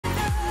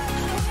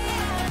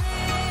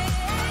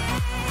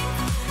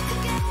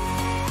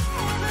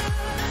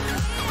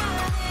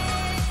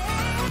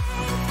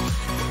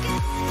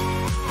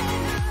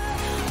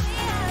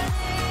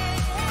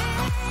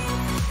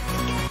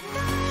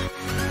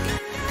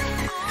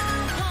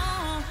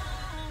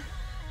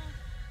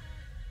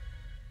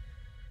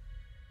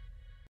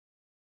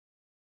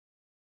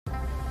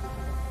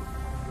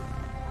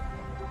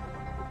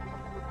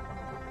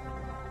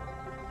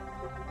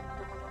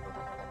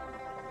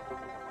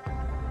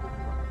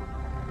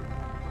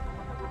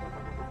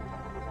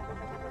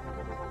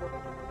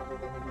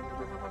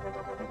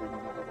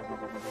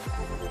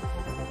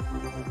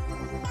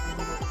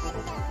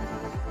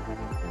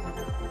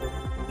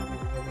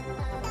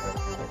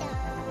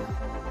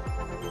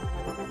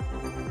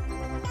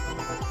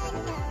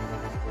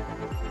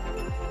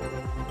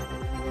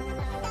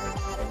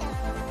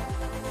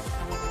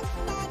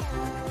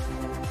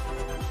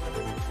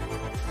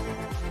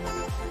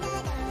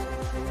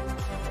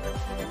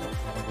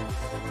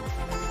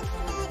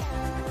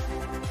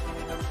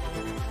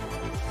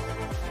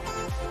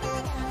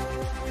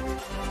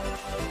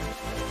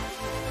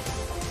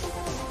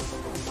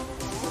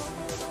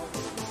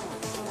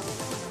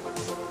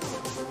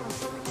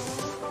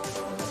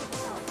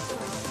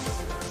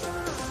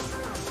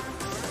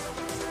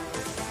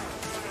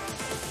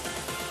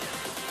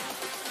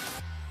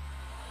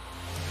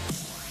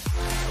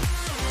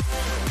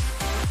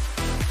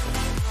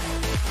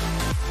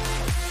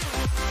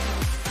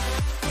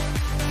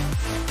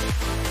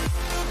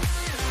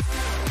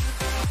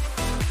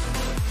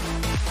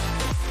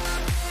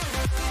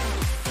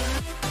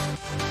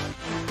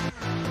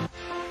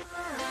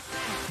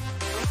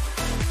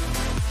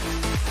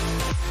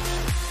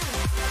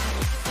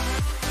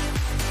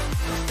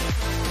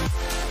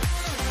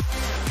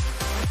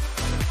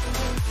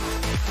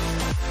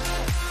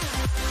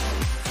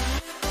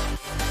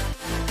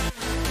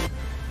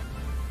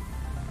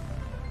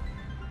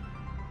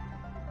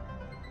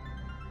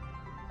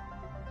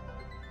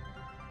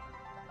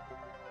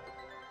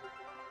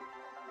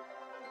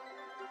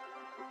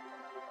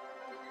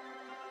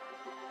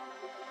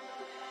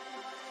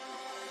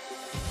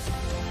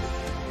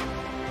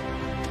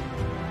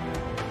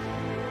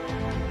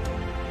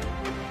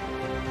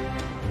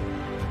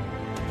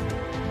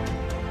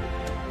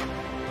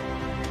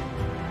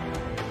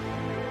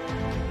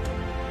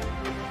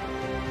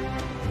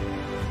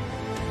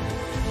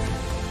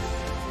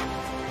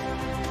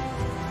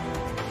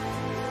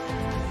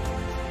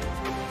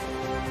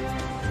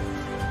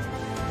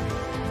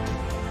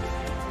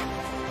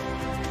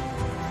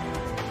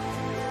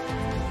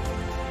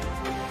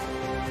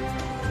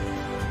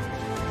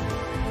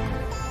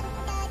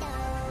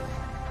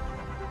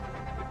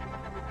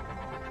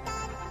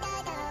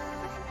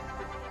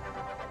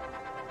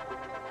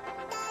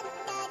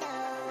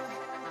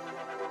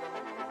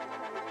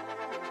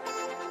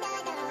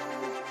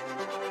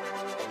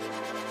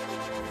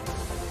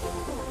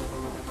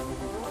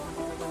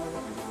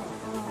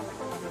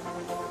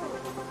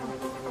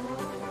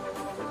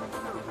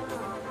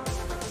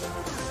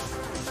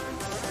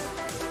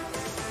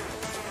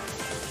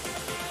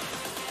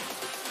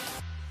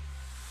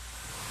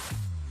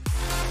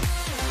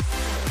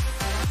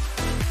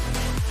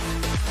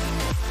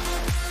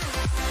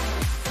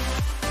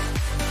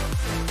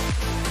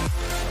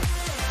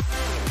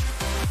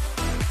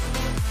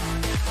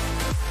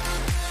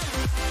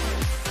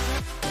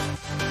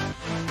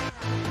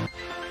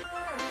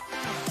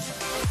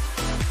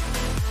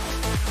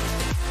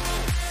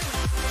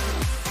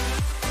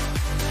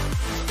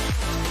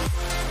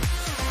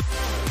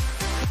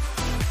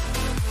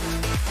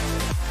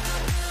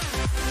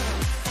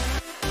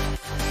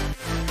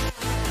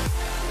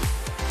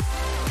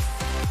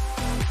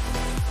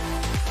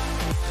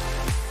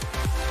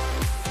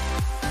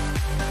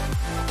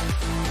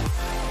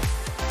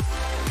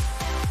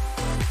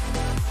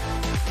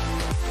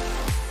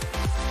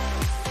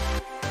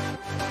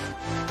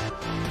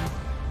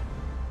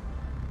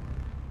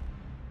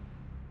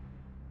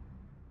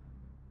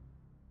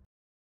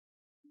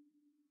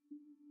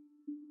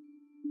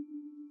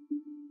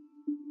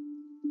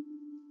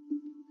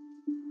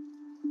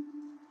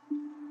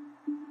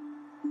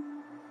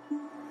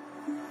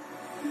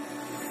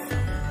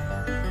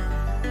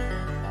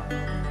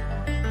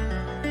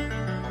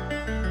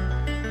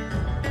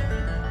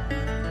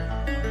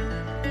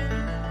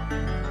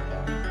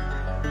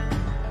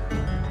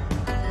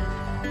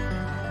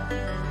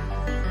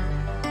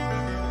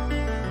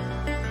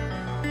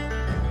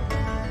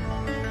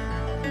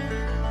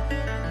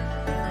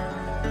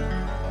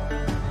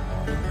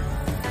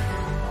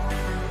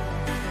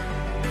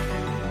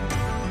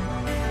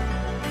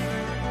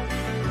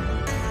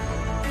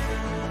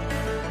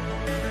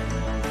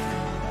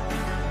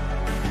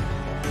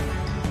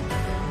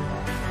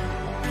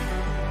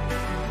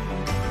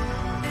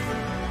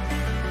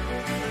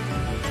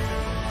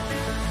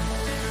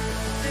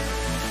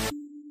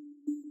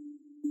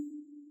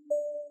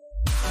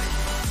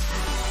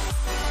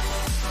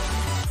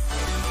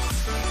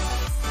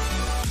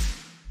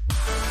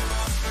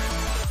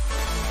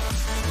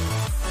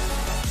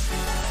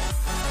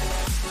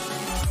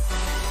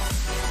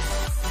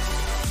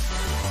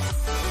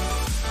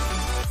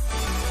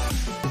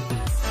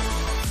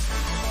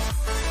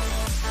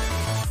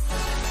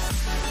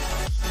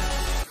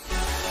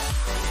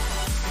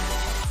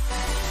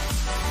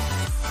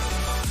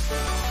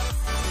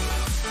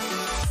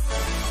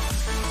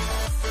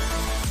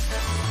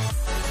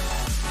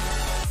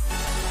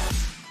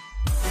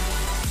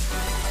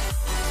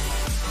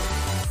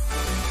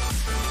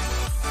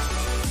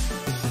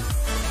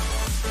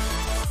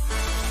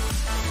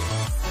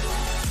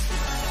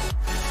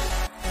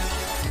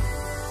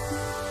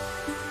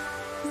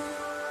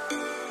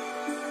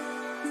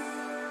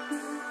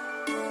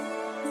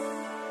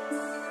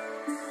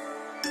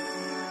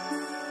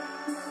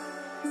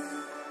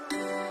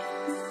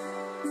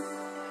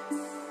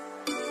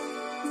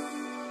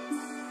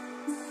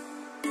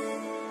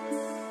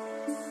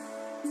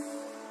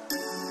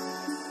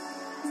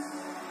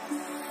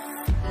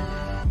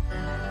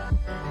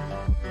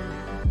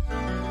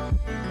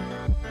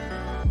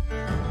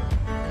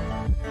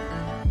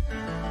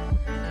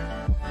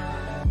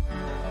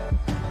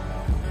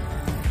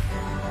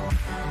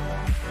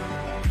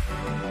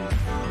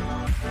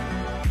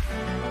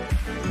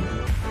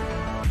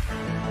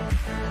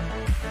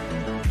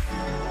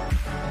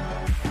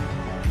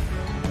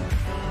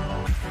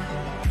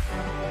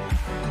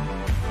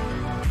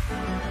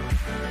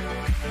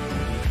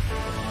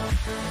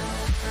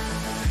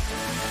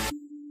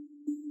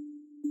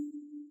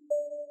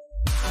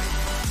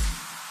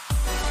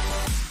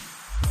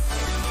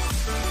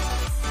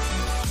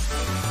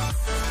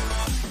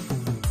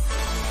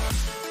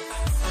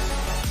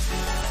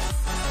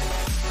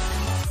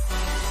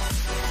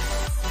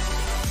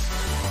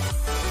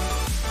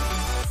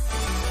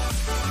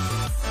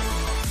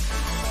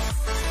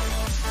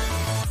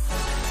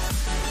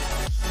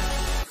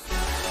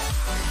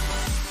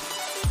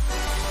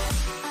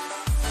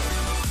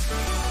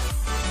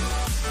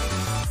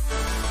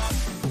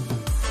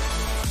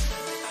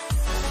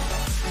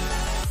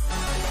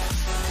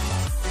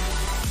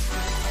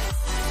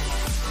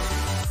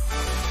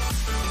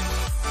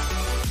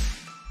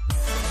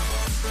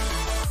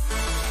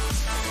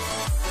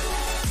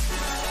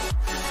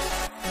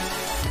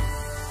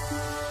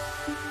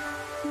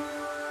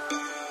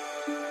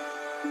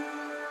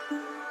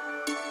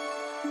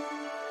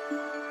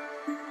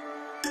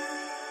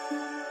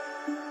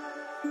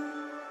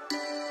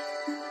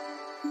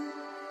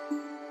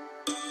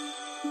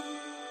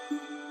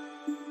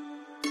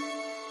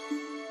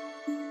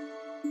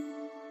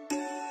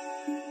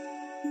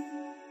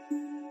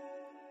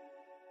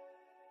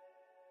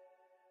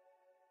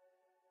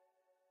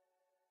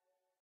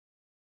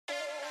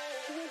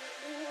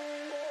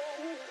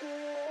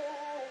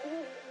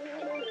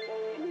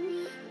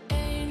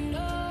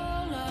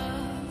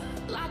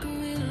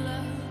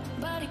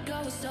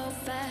goes so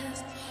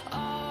fast,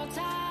 all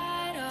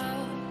tied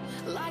up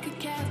like a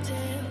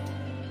captive.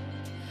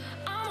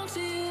 I'm on to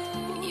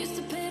you. Used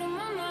to pit on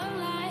my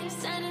lights,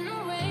 standing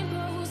on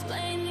rainbows,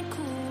 playing it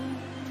cool.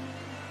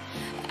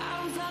 I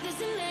haven't felt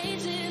this in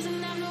ages,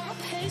 and I've no more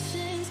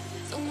patience.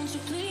 So won't you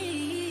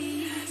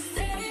please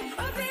stay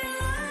a bit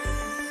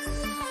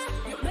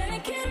longer? You're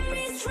making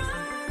me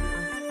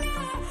stronger,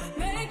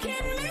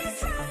 making me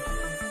stronger.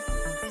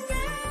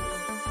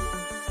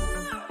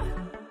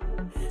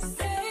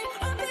 Stay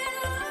a bit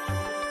longer.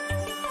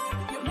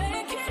 You're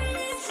making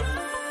me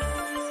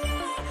stronger,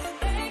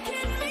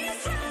 making me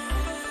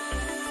stronger.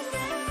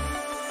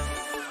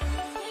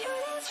 You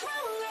need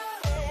stronger.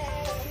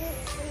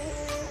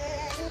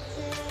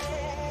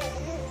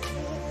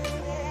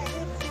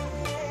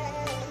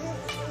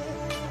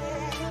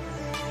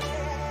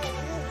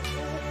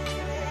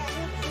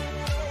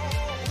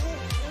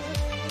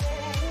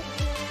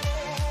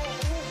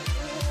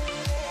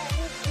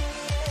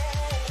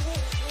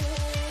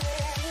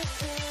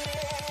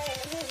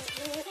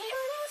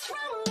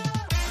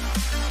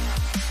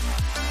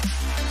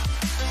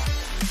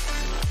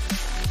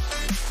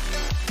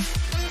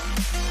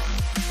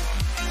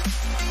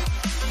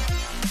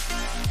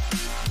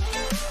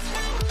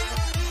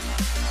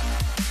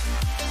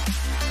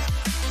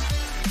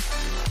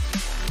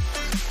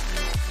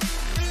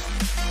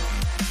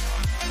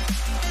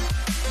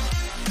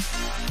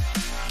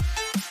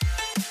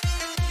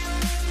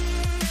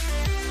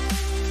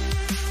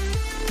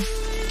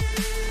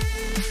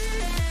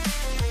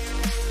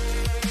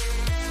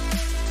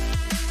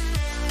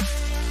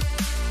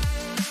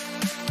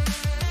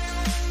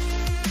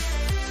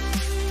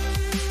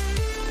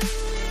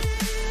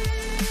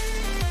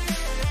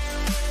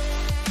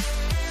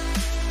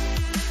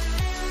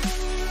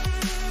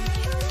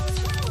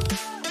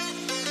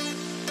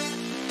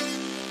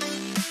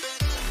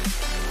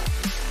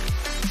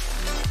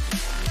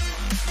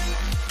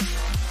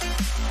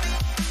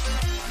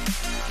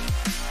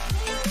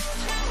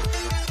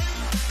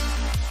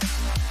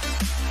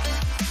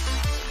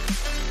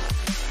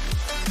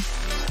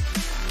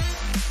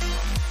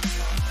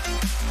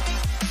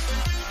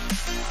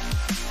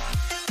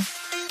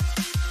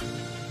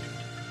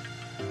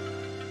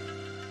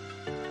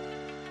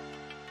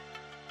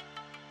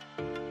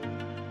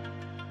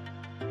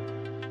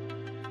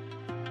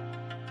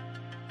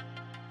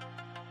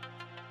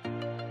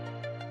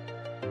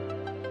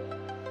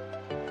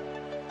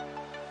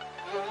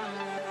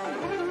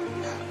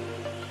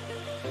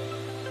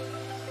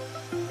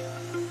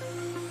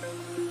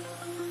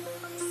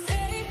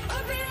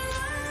 Not real.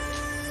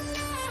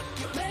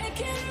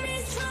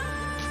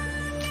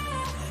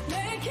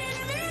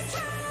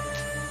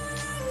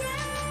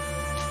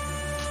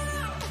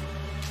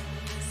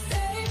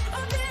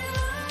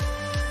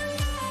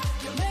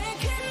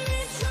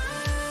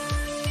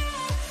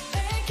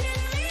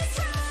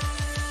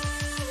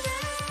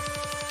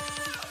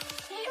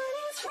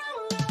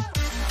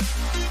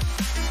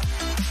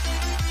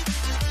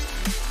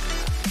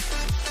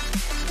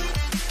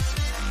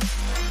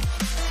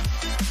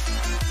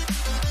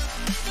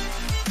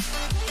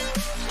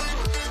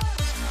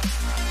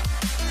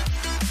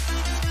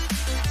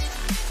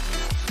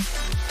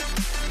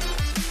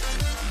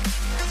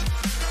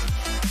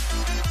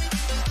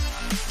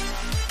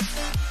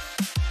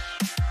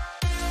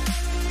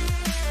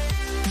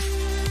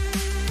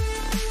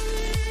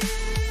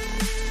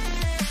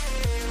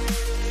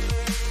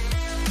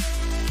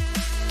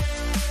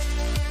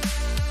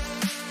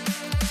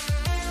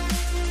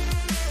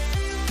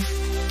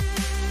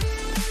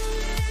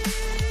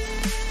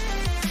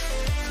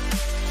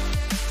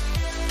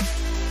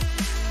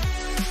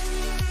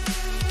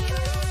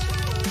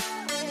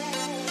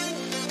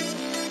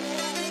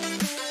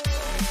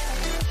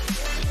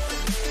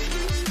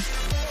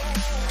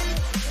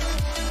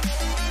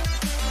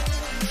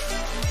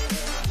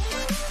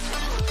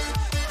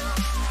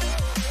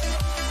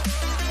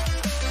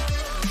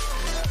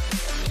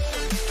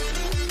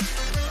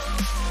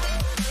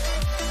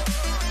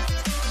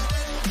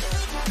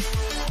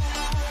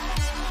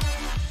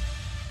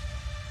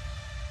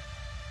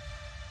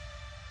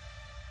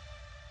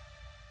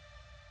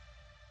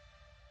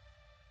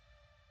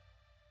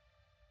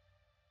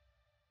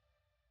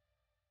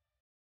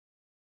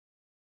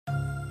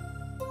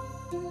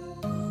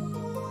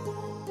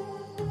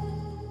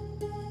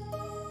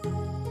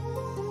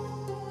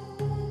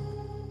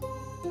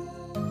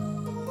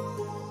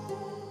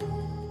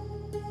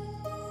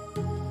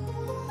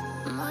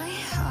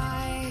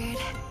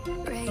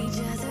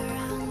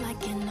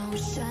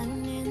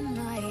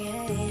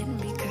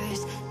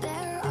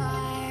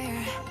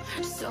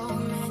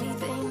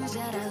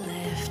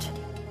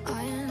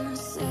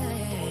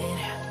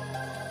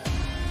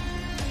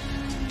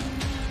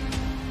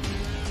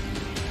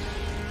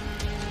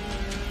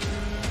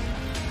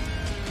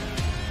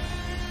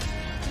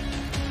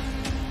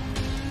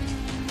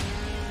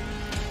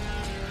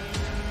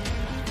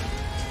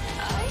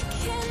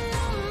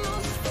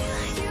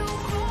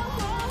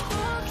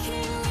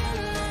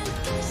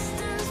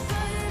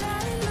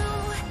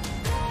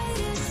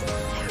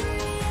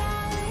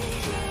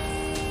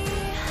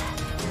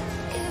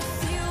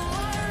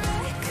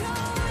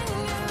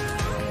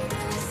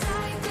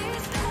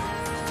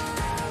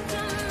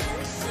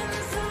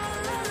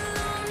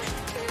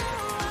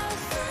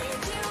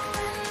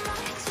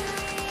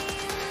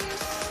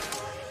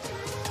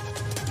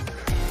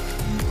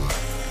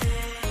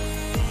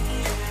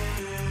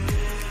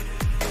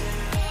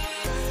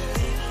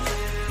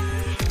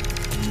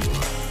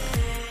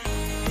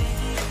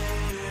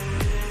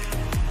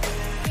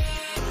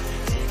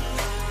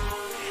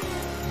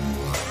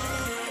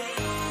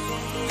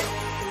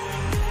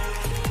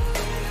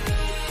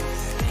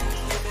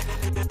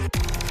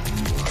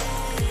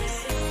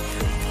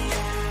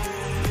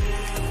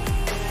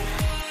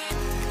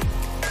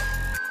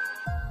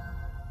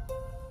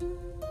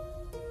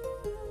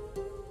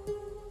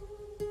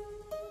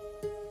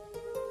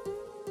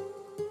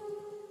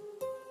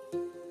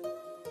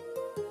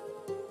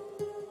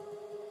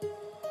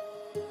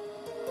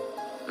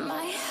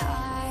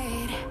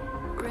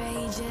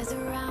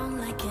 around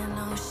like an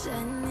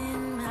ocean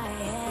in my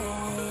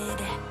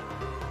head.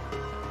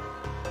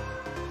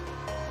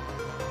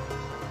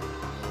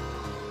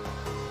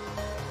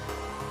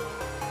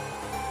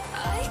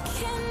 I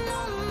can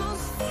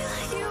almost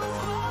feel you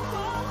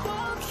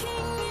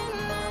walking in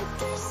the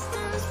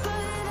distance,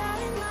 but I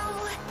know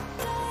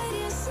that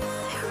it's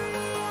not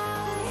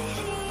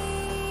reality.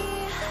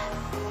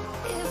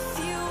 If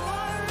you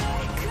are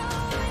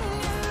echoing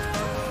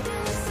around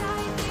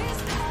inside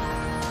these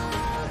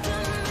parallel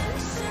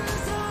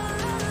dimensions all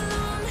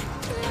alone,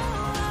 know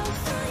I'll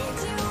find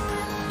you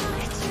in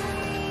my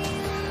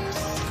dreams.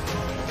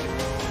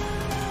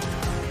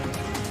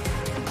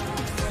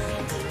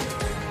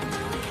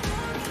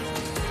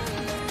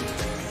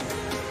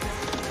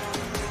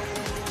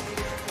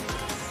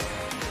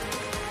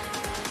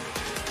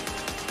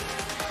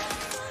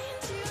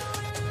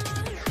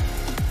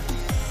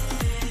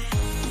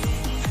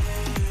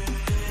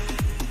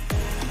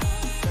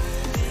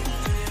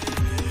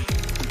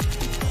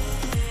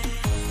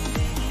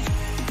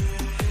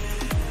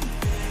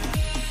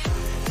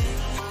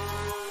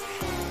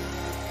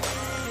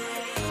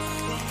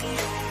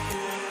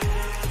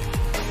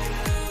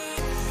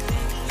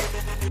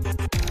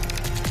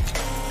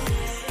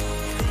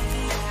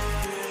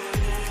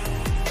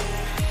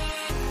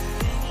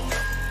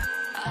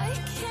 I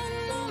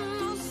can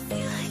almost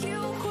feel you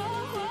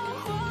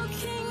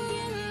walking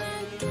in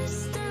the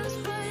distance,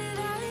 but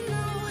I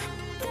know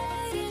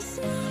that it's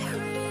not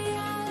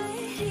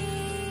reality.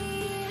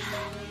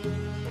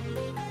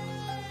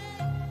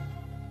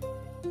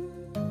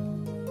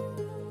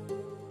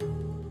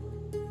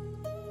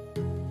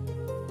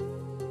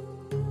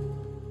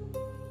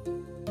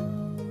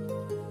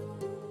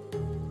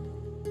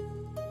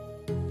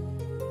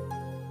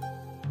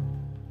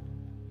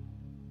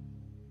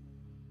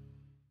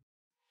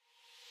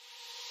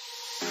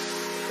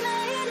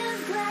 Made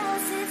of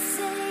glass, it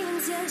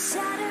seems you're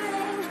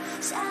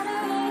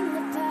shattering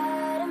the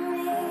part of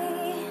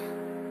me,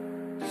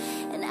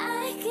 and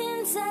I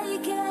can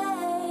take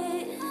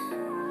it.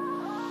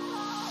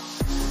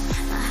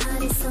 My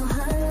heart is so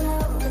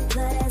hollow, the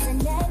blood has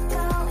an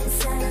echo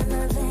inside of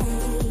my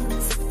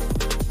veins.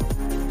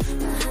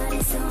 My heart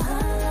is so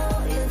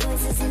hollow, your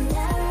voice is an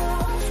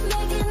arrow,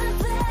 making the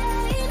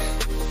pain.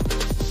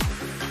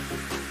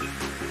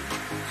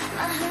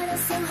 My heart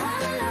is so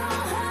hollow,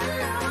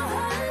 hollow,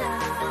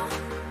 hollow.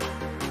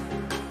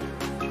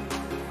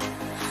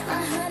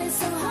 My heart is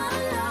so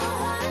hollow,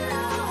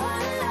 hollow,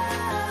 hollow.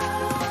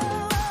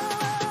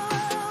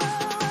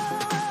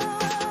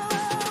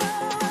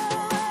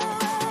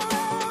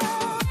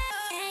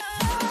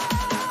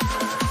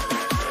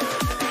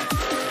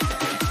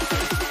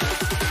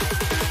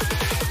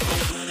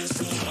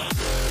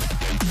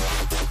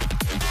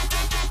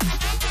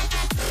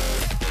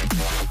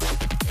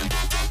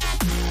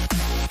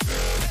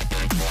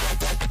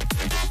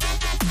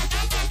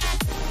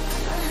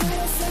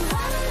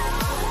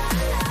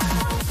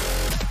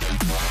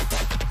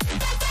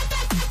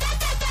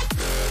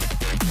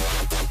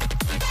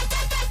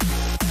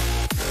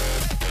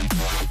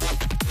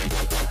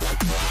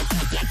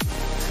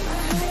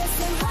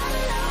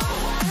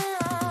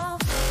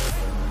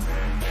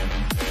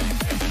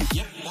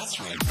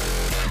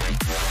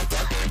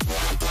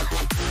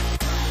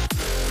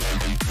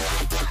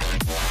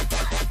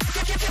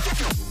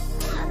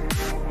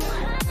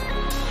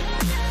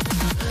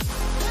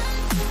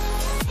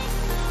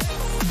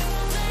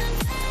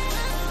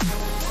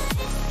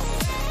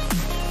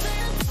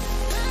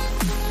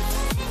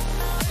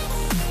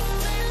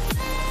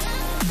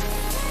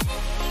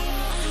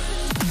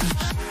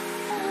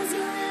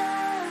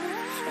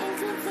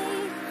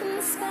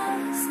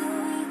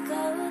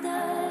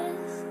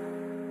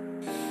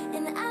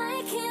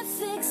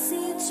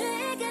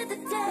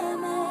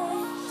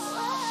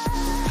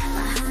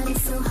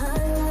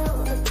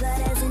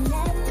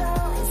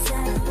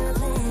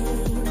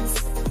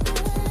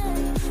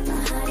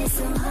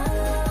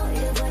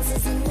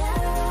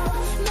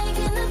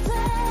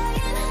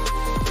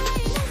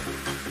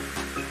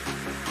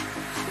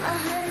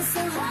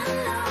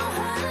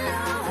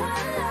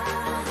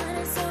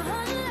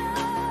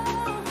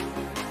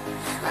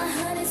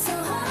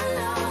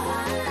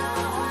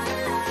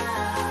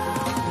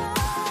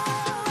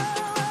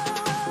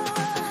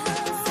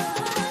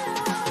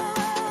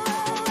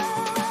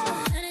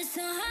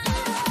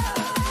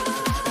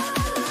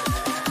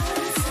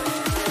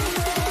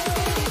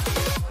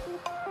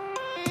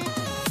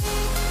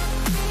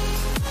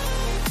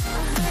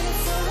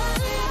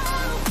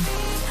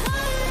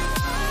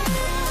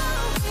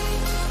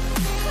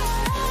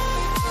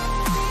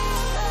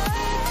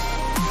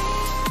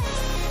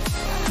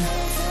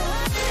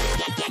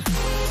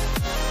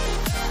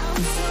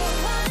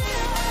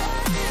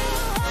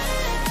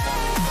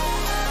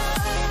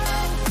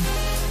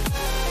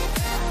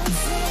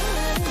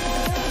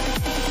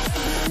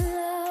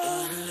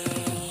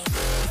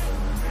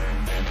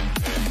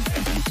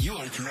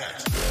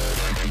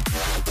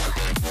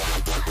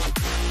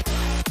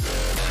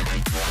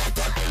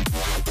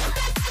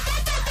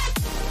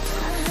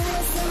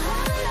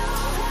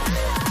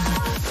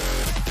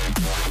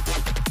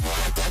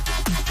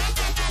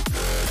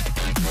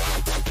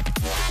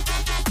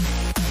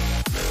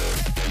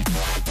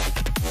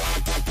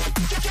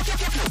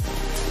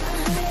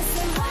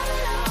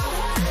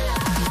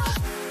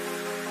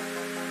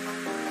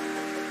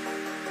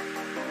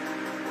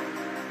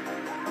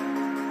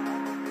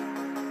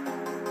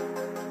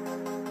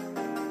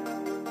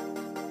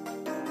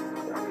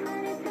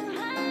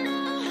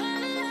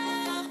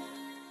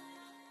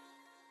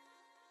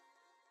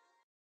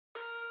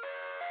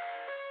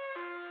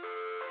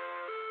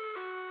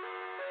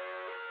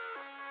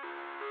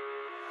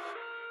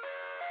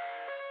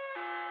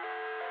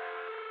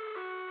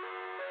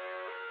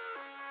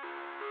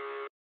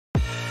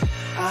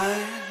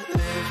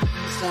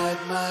 inside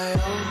my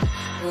own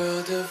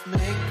world of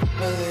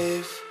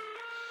make-believe.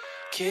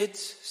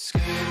 Kids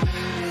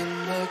screaming in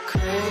the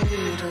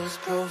cradles,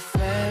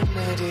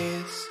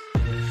 profanities.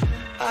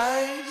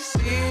 I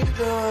see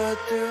the world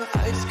through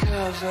ice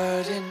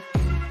covered in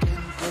ink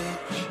and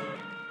bleach.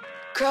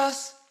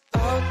 Cross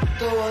out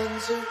the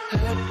ones who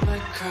heard my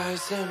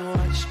cries and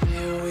watched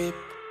me weep.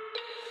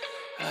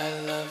 I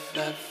love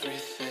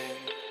everything.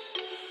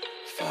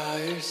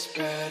 Fire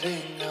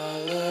spreading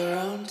all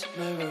around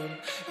my room.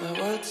 My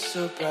world's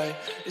so bright,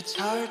 it's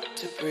hard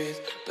to breathe,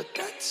 but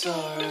that's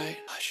alright.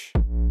 Hush.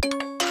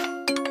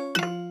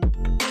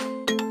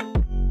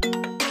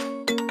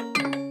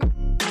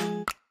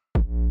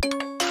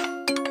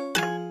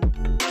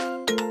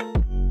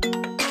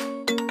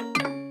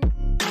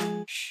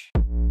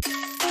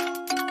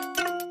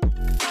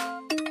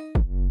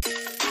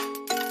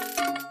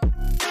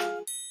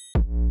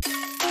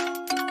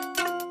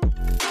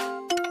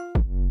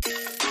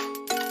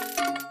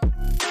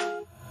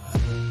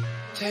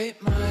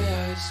 Take my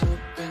eyes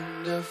open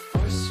to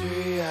force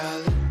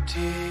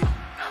reality.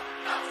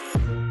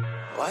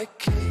 Why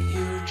can't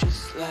you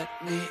just let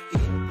me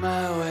eat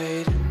my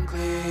weight in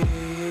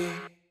glee?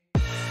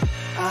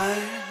 I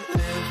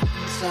live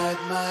inside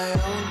my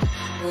own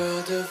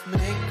world of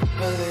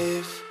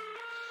make-believe.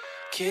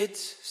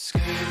 Kids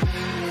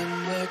screaming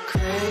in their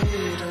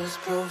cradles,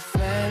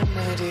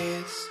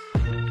 profanities.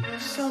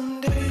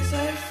 Some days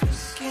I feel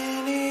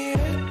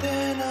skinnier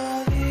than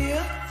all the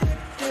other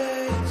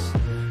days.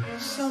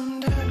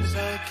 Sometimes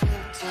I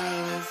can't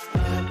tell if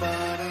my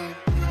body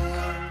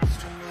belongs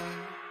to me.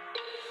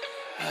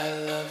 I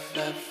love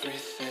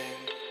everything.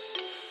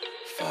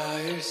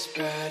 Fire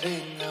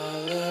spreading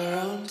all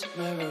around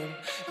my room.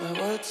 My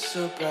world's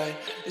so bright,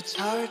 it's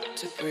hard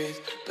to breathe,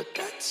 but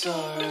that's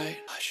alright.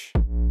 Hush.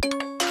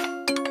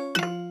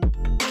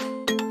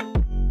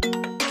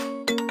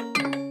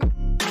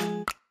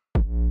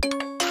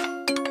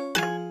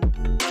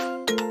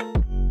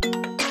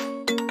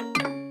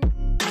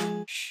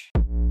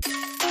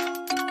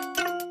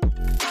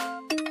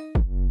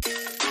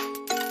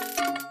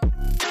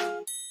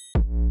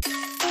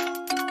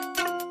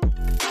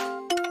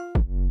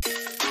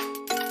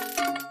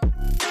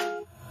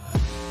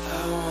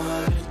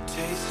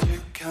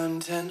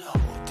 Content,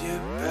 hold your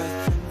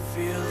breath and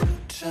feel the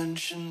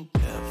tension.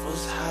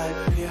 Devils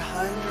hide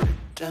behind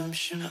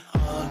redemption.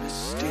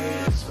 Honesty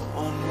is a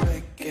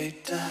one-way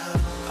gate to hell.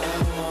 I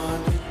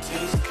wanna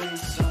taste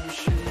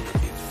consumption.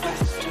 Eat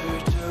faster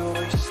to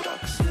waste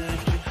oxygen.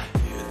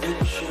 Hear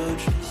the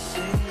children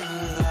sing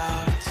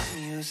aloud. It's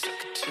music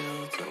till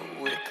the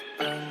wick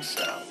burns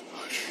out.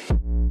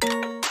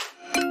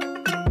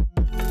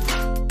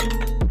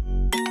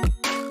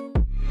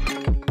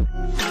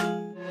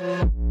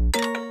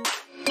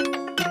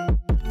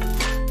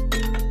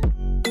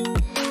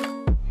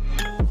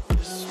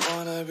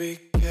 Be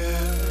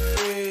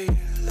carefree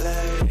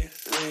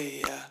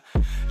lately, yeah.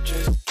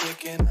 Just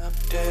kicking up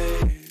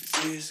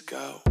daisies.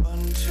 Got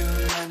one too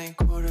many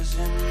quarters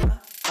in my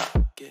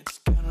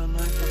pockets. Counting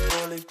like the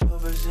four-leaf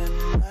clovers in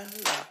my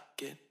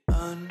locket.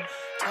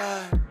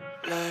 Untied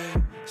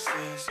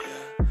laces,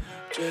 yeah.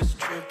 Just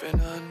tripping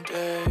on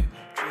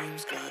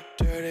daydreams. Got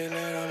dirty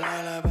little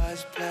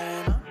lullabies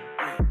playing on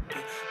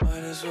repeat.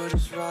 Might as well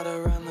just ride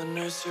around the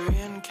nursery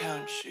and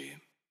count sheep.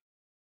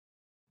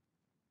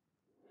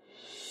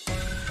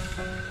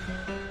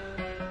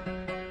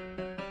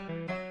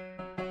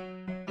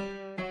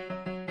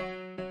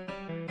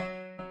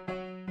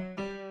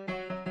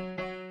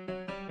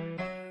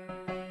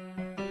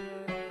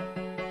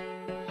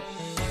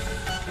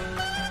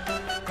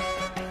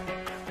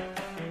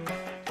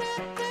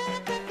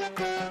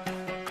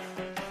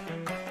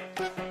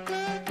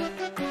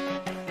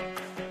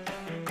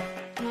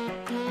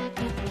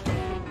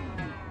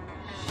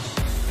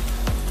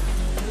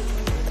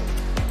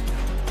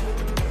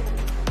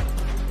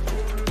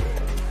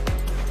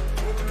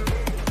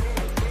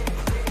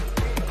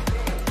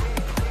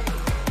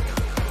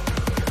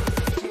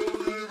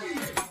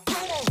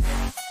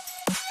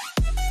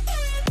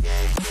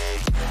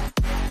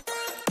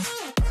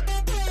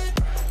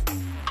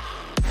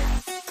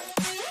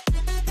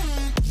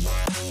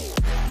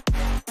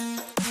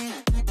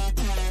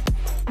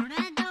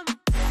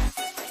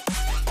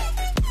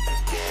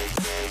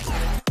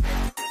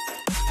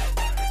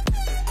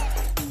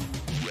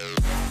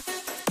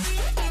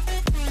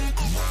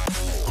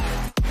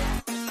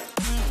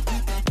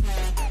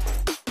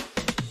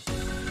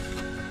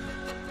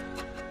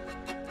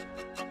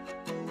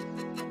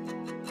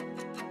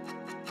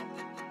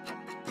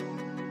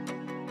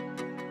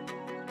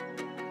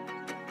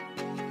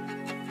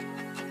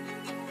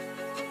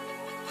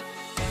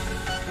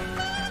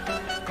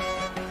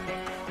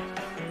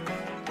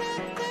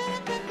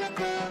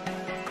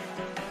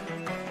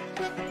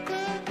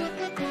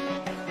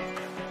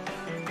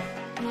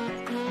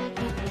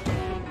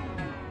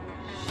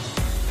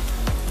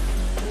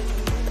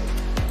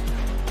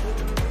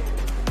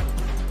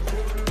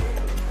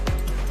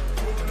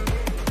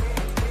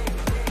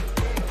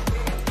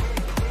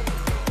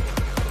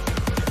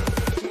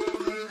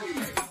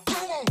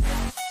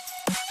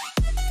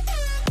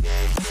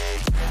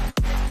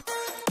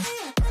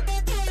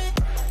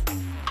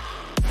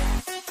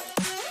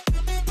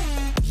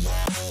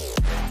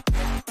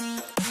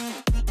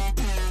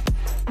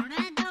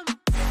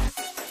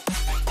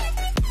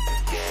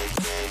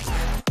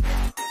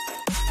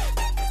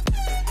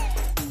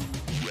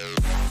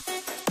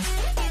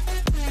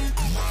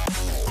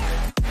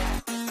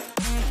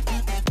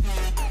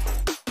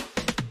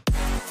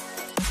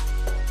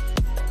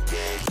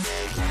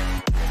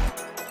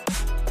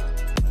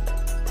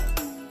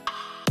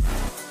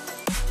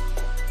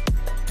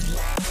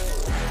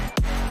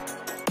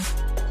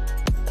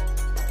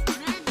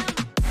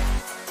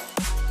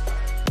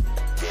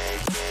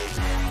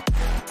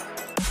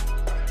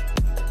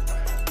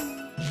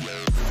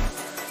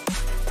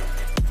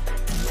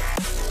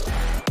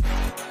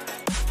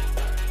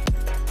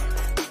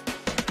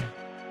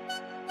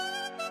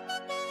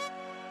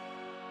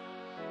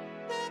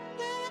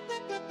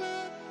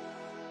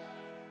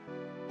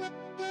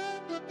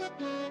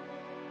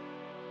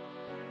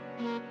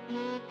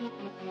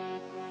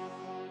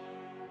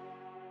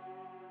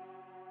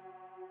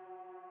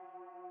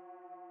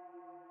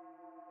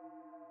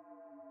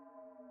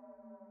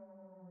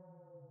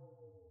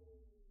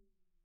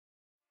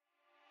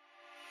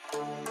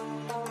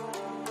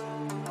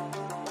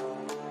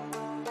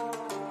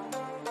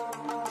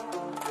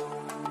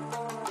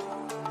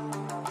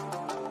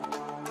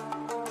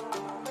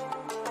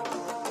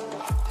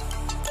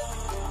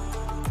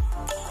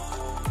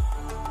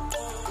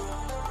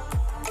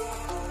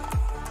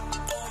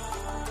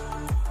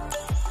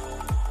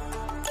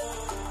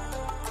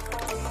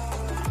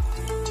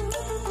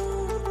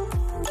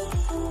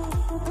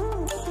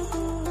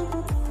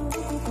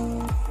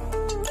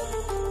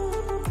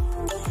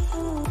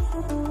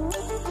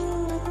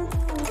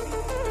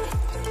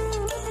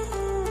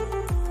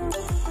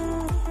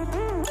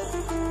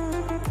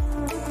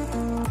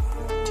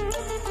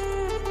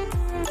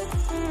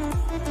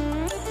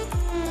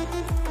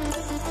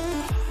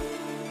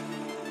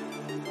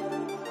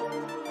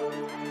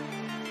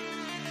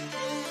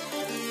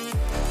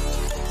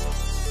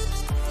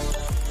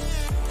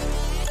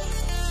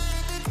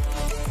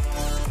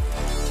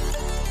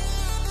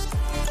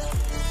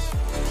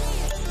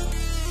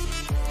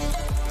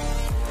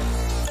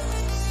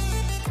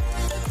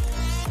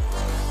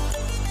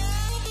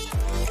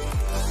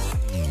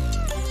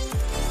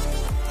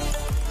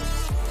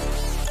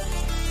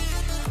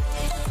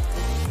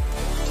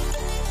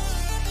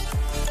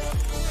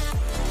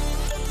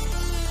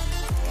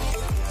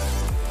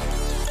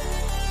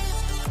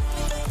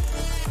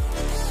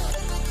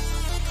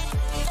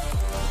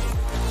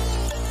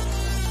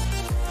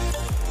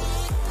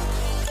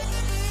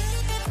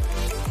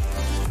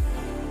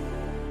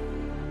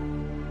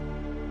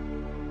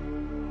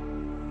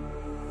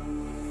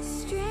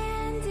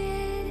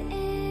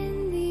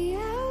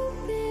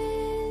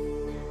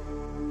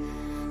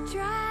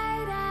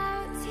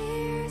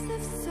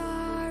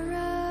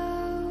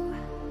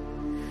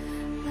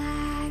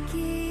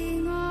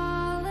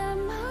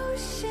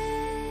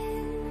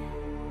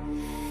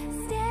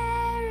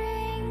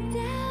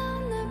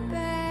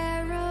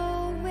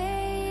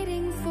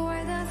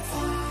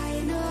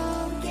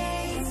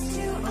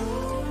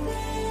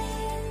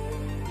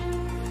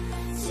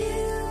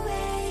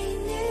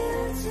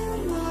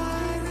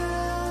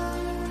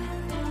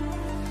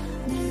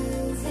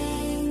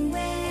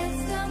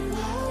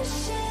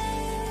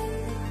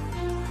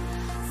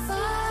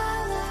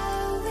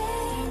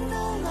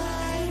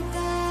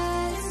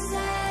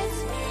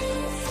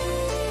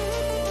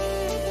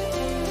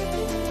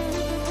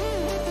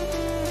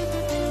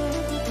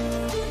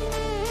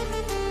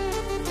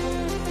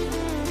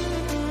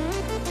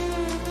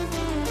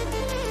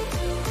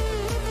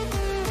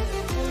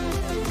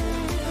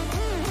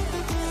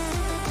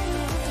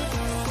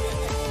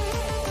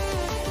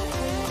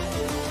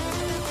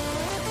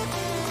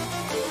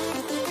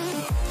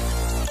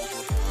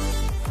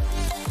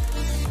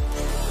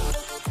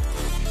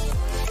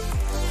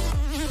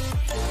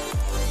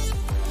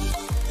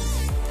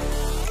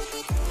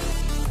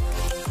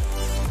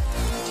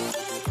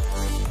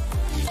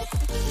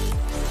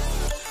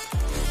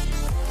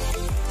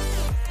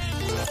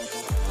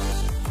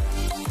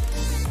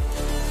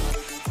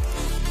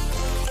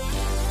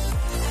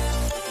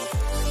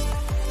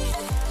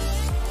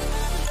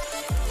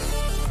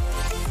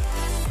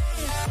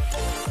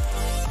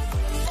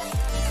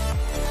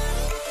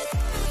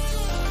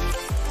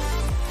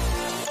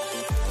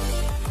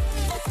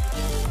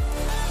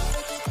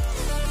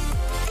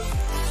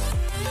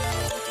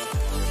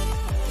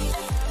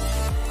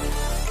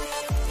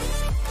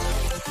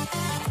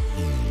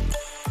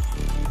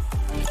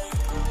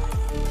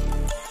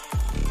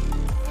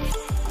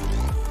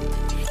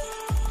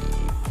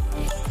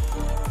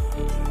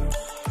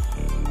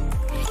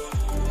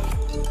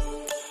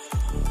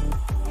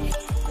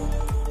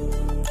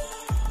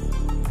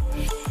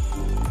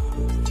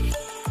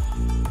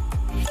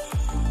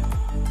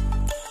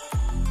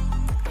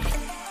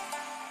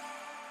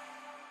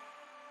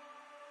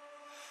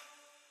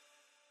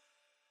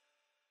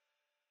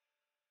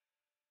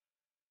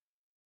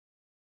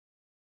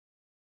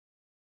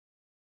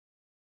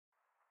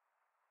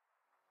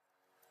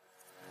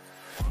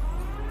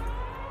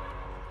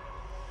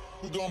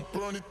 gon'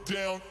 burn it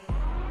down.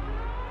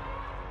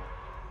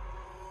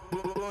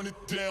 Burn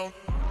it down.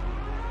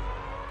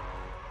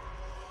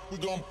 We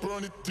gon'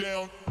 burn it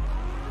down.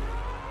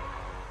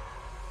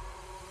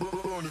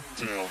 Burn it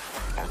down.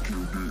 I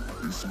killed it,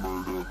 it's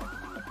murder.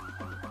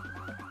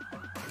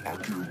 I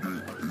killed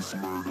it, it's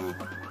murder.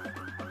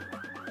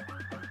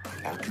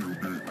 I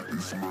killed it,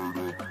 it's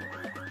murder.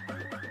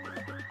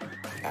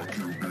 I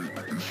killed it,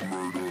 it's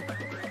murder.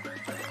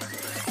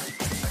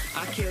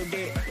 I killed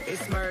it,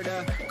 it's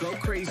murder, go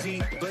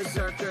crazy,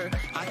 berserker.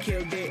 I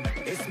killed it,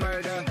 it's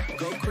murder,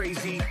 go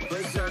crazy,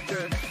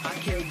 berserker. I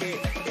killed it,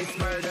 it's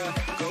murder,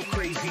 go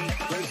crazy,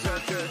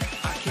 berserker.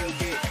 I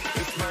killed it,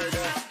 it's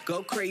murder,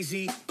 go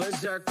crazy,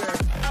 berserker.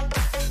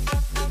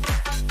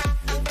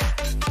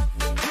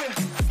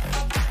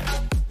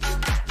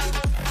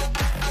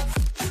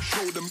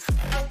 Show them.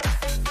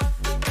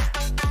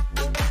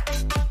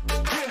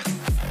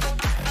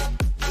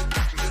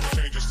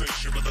 Change the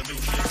station with a new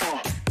shit.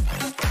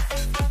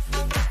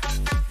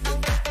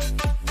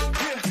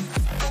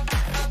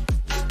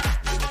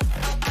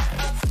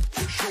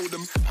 Show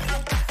them.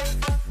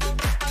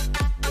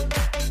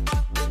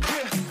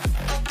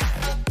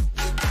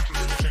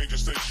 Change the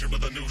station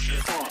with a new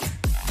shit.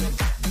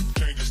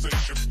 Change the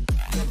station.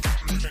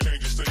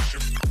 Change the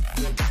station.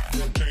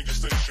 Change the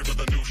station with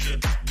a new shit.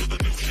 With a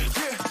new shit.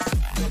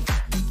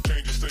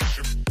 Change the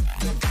station.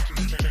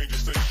 Change the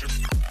station.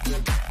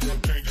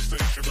 Change the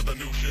station with a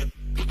new shit.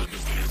 With a new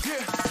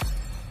shit.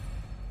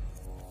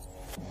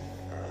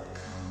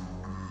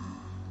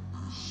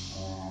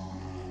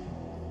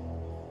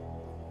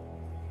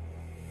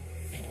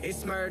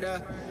 It's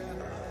murder.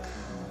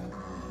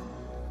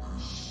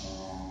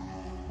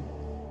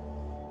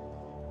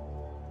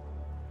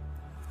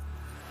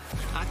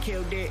 I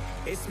killed it,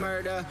 it's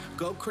murder,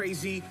 go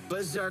crazy,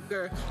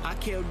 berserker. I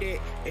killed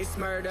it, it's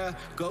murder,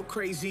 go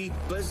crazy,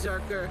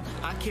 berserker.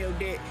 I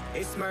killed it,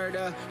 it's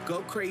murder,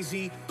 go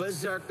crazy,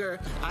 berserker.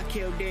 I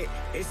killed it,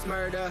 it's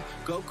murder,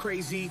 go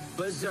crazy,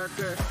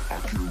 berserker. I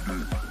killed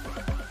it.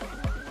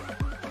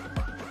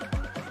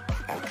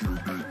 I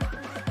killed it.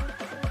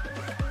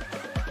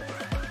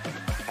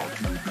 I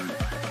killed it.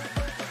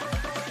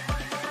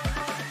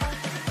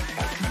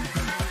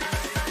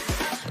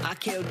 I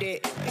killed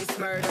it, it's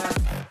murder.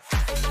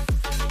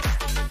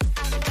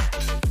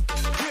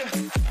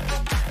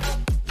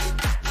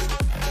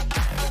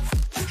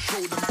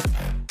 Show them.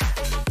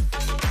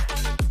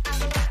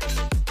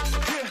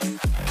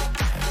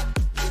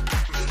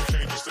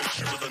 Change the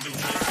station with a new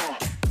shit.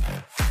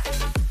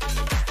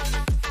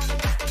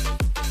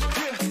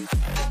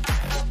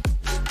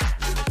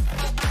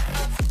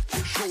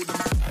 Show them.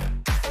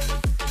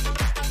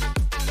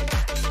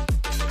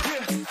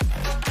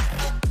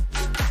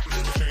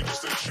 Change the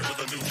station with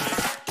a new shit.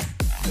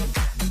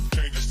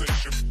 Change the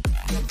station.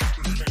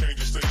 Change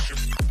the station.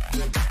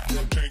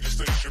 Change the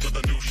station with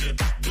a new shit.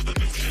 With a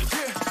new shit.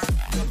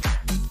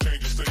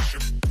 Change the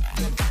station.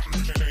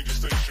 Change the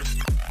station.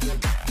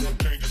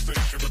 Change the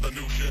station with a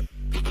new shit.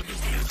 With a new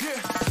shit.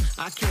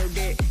 I killed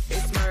it,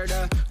 it's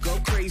murder, go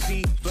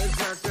crazy,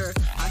 berserker.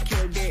 I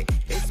killed it,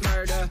 it's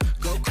murder,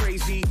 go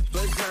crazy,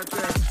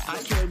 berserker. I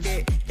killed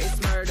it, it's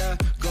murder,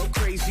 go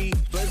crazy,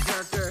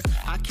 berserker.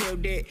 I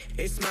killed it,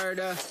 it's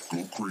murder.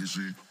 Go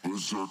crazy,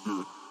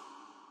 berserker.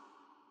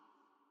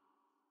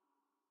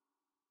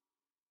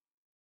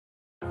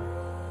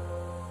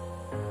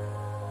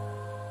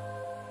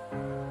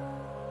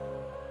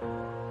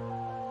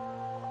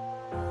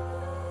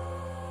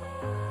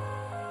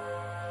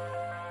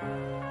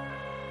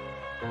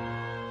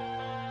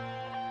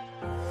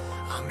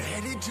 I'm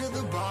headed to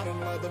the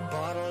bottom of the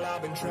bottle.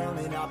 I've been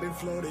drowning, I've been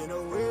floating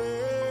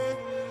away.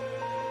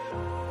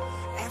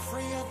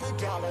 Every other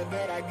dollar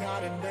that I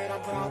got in bed, I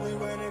probably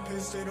went and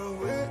pissed it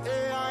away.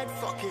 I ain't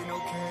fucking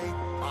okay,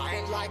 I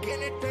ain't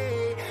liking it,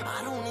 babe.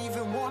 I don't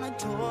even wanna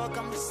talk,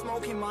 I'm just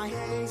smoking my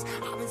haze.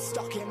 I've been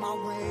stuck in my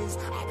ways,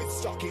 I've been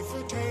stuck here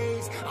for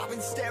days. I've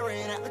been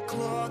staring at the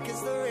clock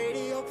as the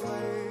radio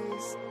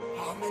plays.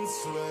 I'm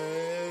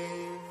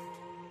enslaved.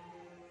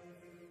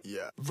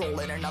 Yeah.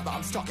 Rolling another,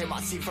 I'm stuck in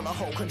my seat from the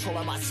whole control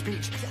of my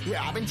speech.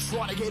 Yeah, I've been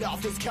trying to get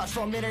off this couch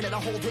for a minute and a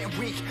whole damn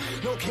week.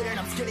 No kidding,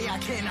 I'm skinny, I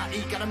cannot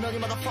eat. Got a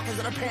million motherfuckers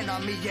that depend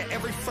on me. Yeah,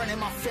 every friend in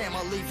my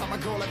family. From a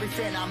girl, every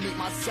fan I meet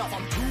myself.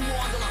 I'm too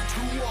on till I'm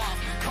too off.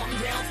 Come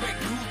down to make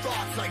new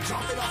thoughts, like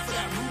jumping off of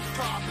that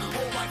rooftop.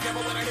 Whole life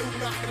never when I do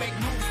nothing to make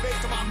moves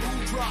based on my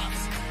mood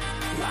drops.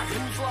 Like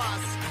who's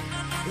lost?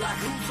 Like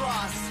who's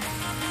lost?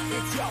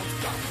 It's yo,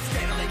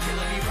 steadily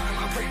killing me, running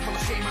my brain full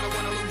of shame. I don't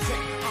wanna lose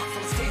it.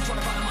 Full of stage, trying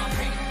to find my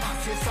pain.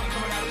 See the sun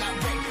coming out of that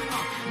rain.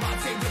 My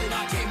day really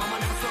not game. I'ma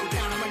never slow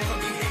down. I'ma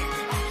never behave.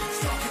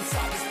 Stuck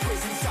inside this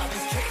prison, inside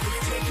this cage.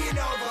 It's taking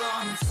over.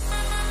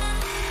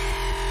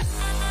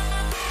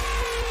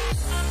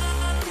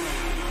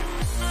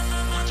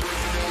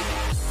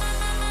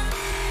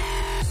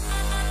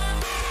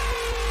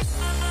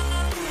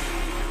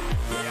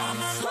 Yeah,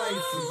 I'm a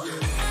slave for you.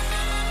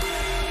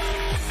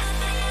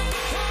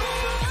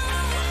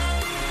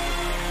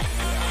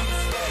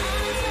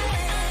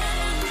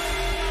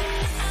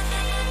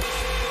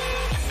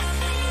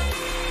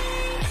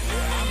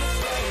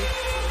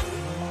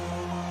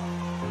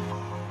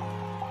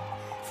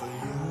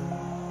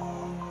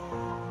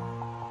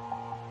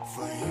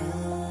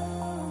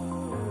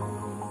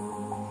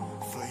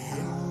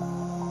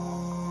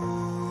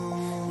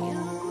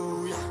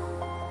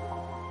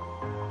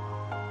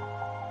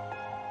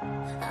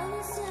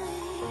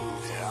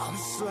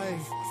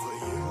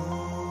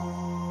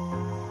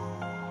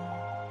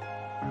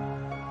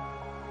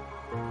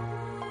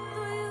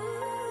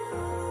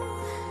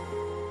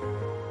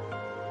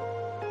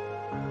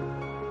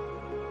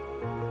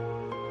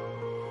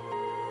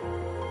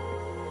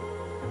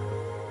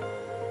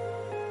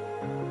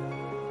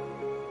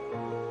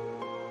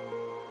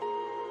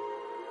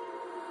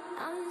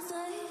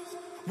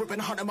 ripping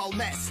 100 more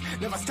less.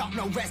 Never stop,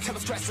 no rest, till the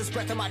stress is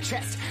breath in my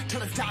chest.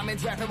 Till it's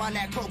diamonds wrapping my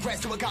neck,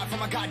 progress to a god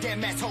from a goddamn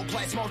mess.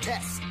 Hopeless, more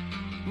tests,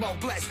 more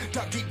blessed.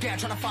 Dug deep down,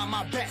 trying to find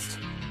my best.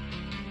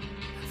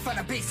 Find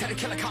a beast, had to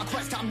kill a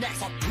conquest, I'm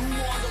next. I'm too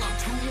on till I'm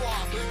too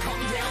off.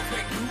 Come down,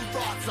 make new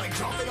thoughts, like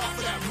jumping off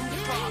of that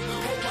rooftop.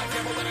 Hold my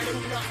devil when I do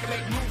not to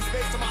make moves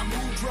based on my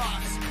mood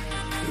drops.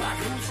 Like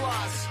who's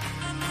lost?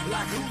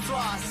 Like who's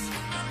lost?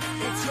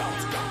 It's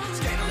yours, go.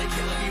 Scandally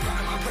killing me,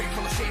 running my brain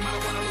full of shame. I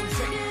don't wanna lose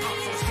it. I'm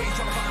so scared,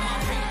 trying to find my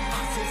pain.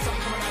 I see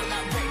something coming out of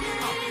that rain.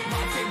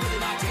 My game, really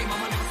my game.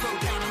 I'ma never slow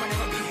down, I'ma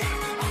never behave.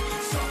 I'm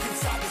stuck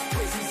inside this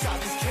prison, inside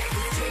this cave.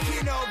 It's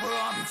taking over,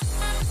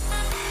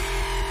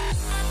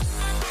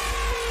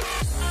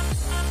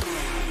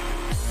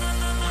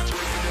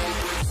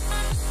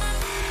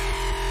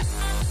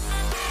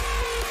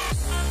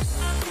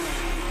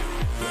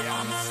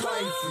 I'm a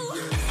slave for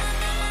you.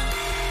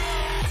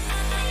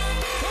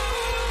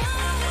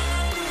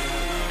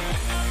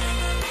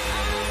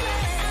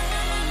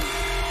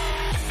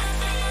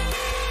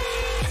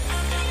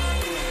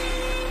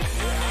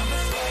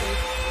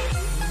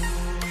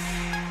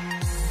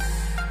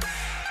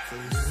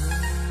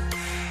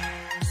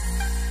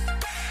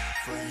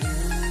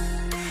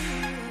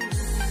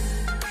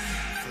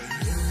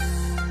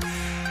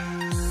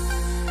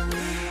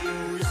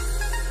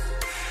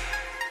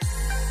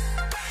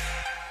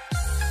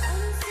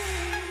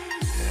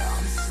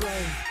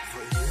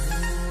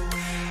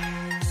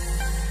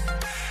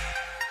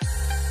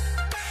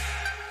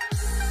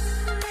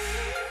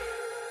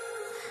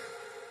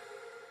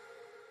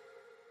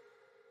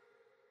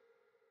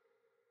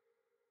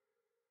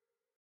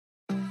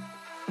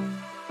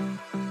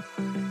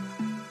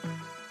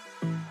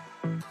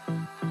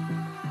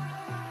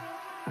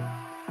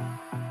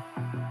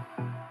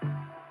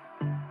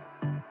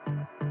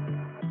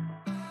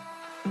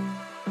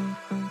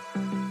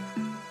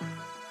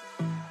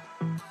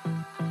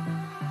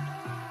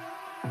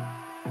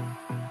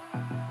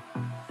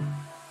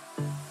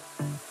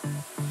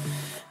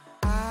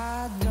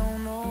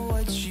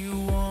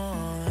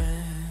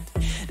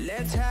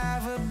 Let's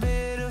have a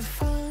bit of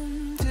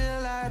fun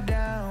till I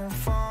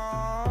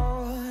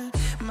downfall.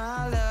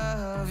 My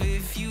love,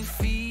 if you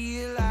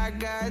feel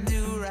like I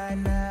do right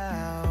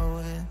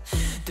now,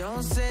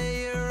 don't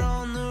say you're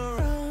on the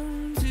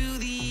run to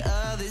the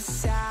other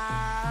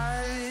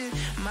side,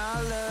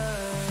 my love.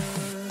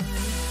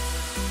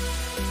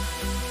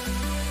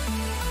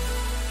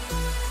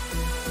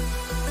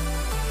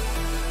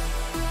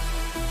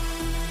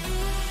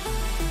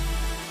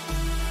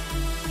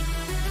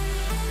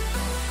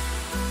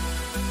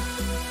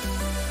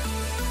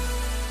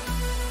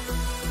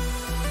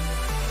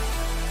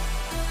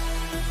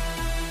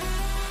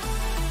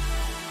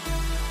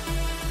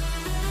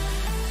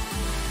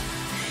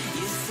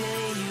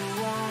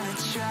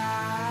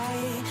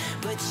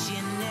 But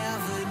you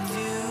never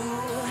do.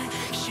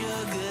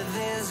 Sugar,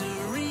 there's a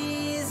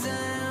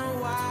reason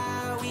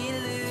why we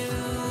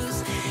lose.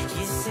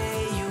 You say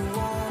you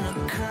wanna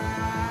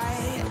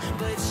cry,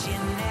 but you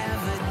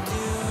never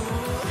do.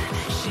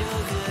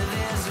 Sugar,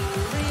 there's a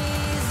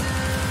reason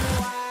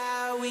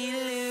why we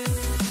lose.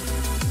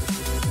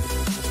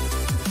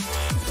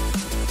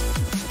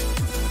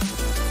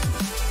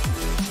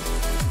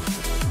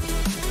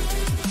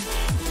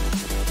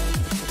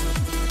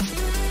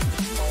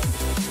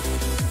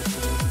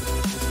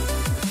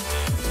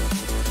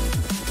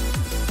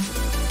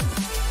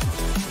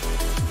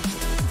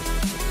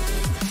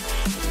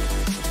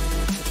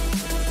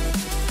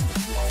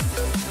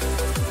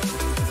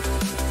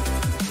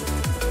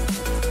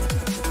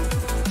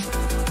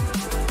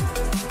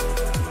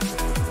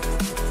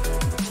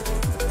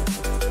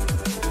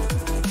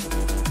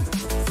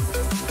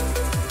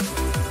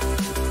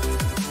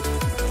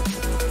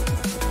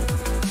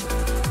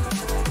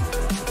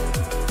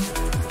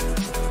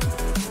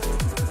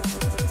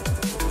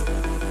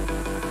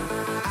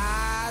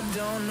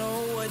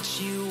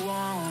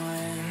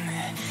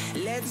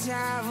 Let's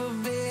have a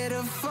bit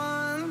of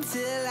fun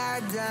till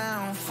I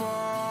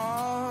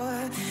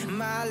downfall.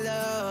 My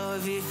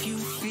love, if you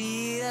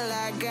feel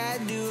like I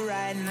do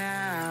right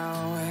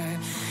now,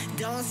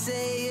 don't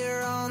say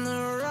you're on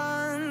the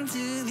run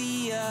to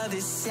the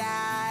other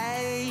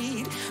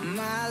side,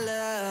 my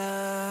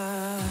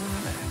love.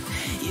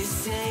 You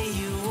say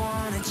you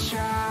wanna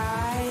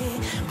try,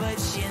 but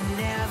you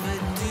never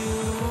do.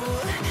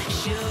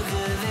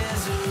 Sugar,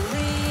 there's a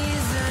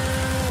reason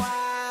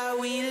why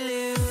we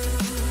lose.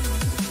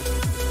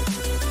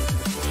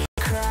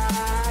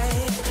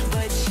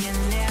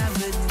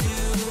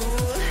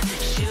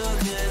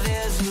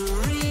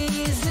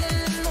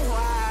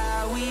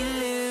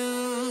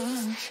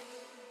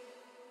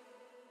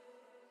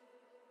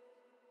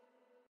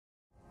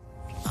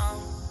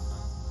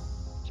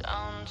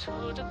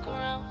 To the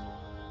ground,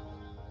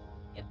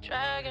 you're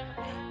dragging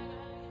me.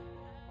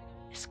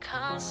 It's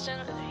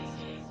constantly.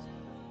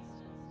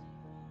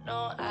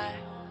 No, I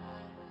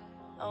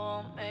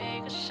won't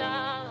make a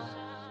sound.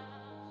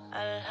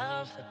 I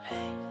love the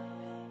pain.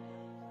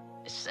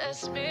 It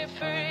sets me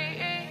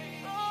free.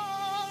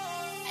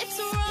 It's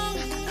wrong.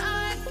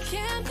 I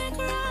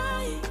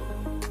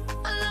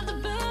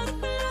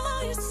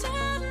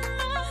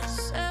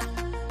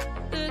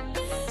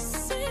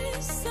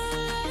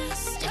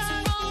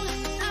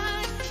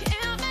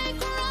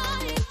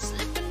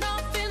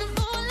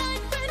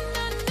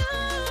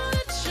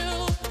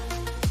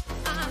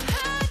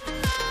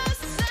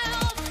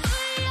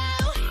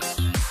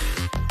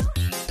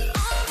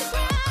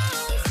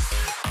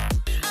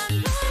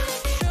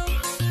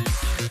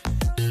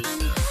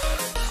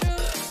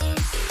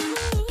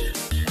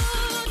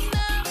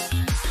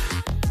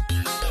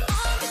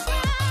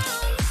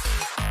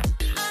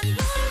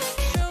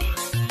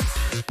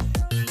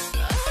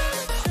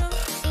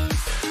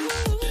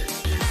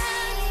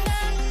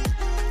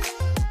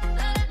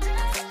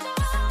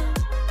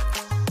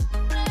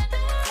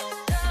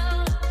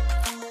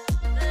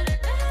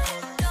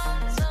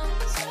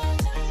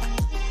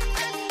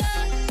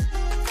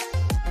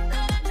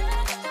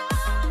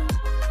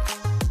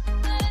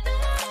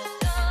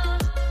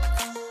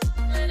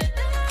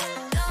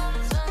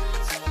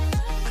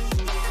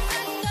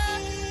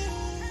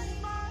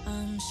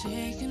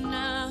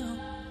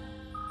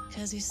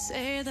 'cause you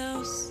say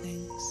those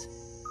things,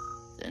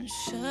 then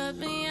shut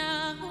me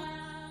out.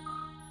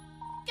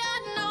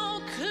 Got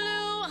no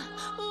clue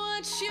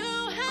what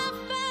you have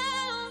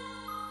found.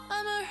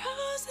 I'm a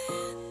rose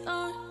in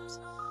thorns,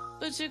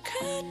 but you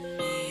cut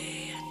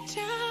me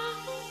down.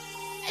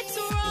 It's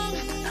wrong,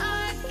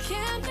 I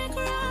can't make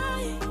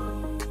right.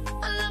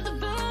 I love the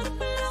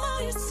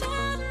butterfly you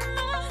set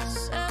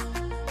myself,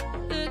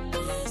 but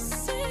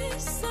this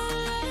is the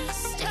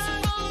last time.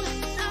 It's wrong,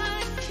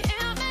 I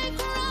can't make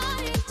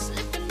right.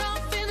 Slipping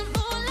off in the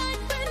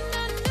moonlight when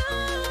I knew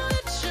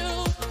the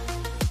truth.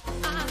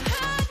 I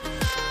hurt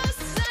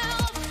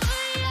myself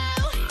for you.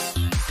 I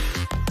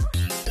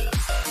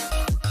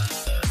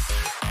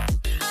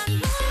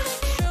know the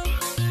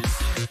truth.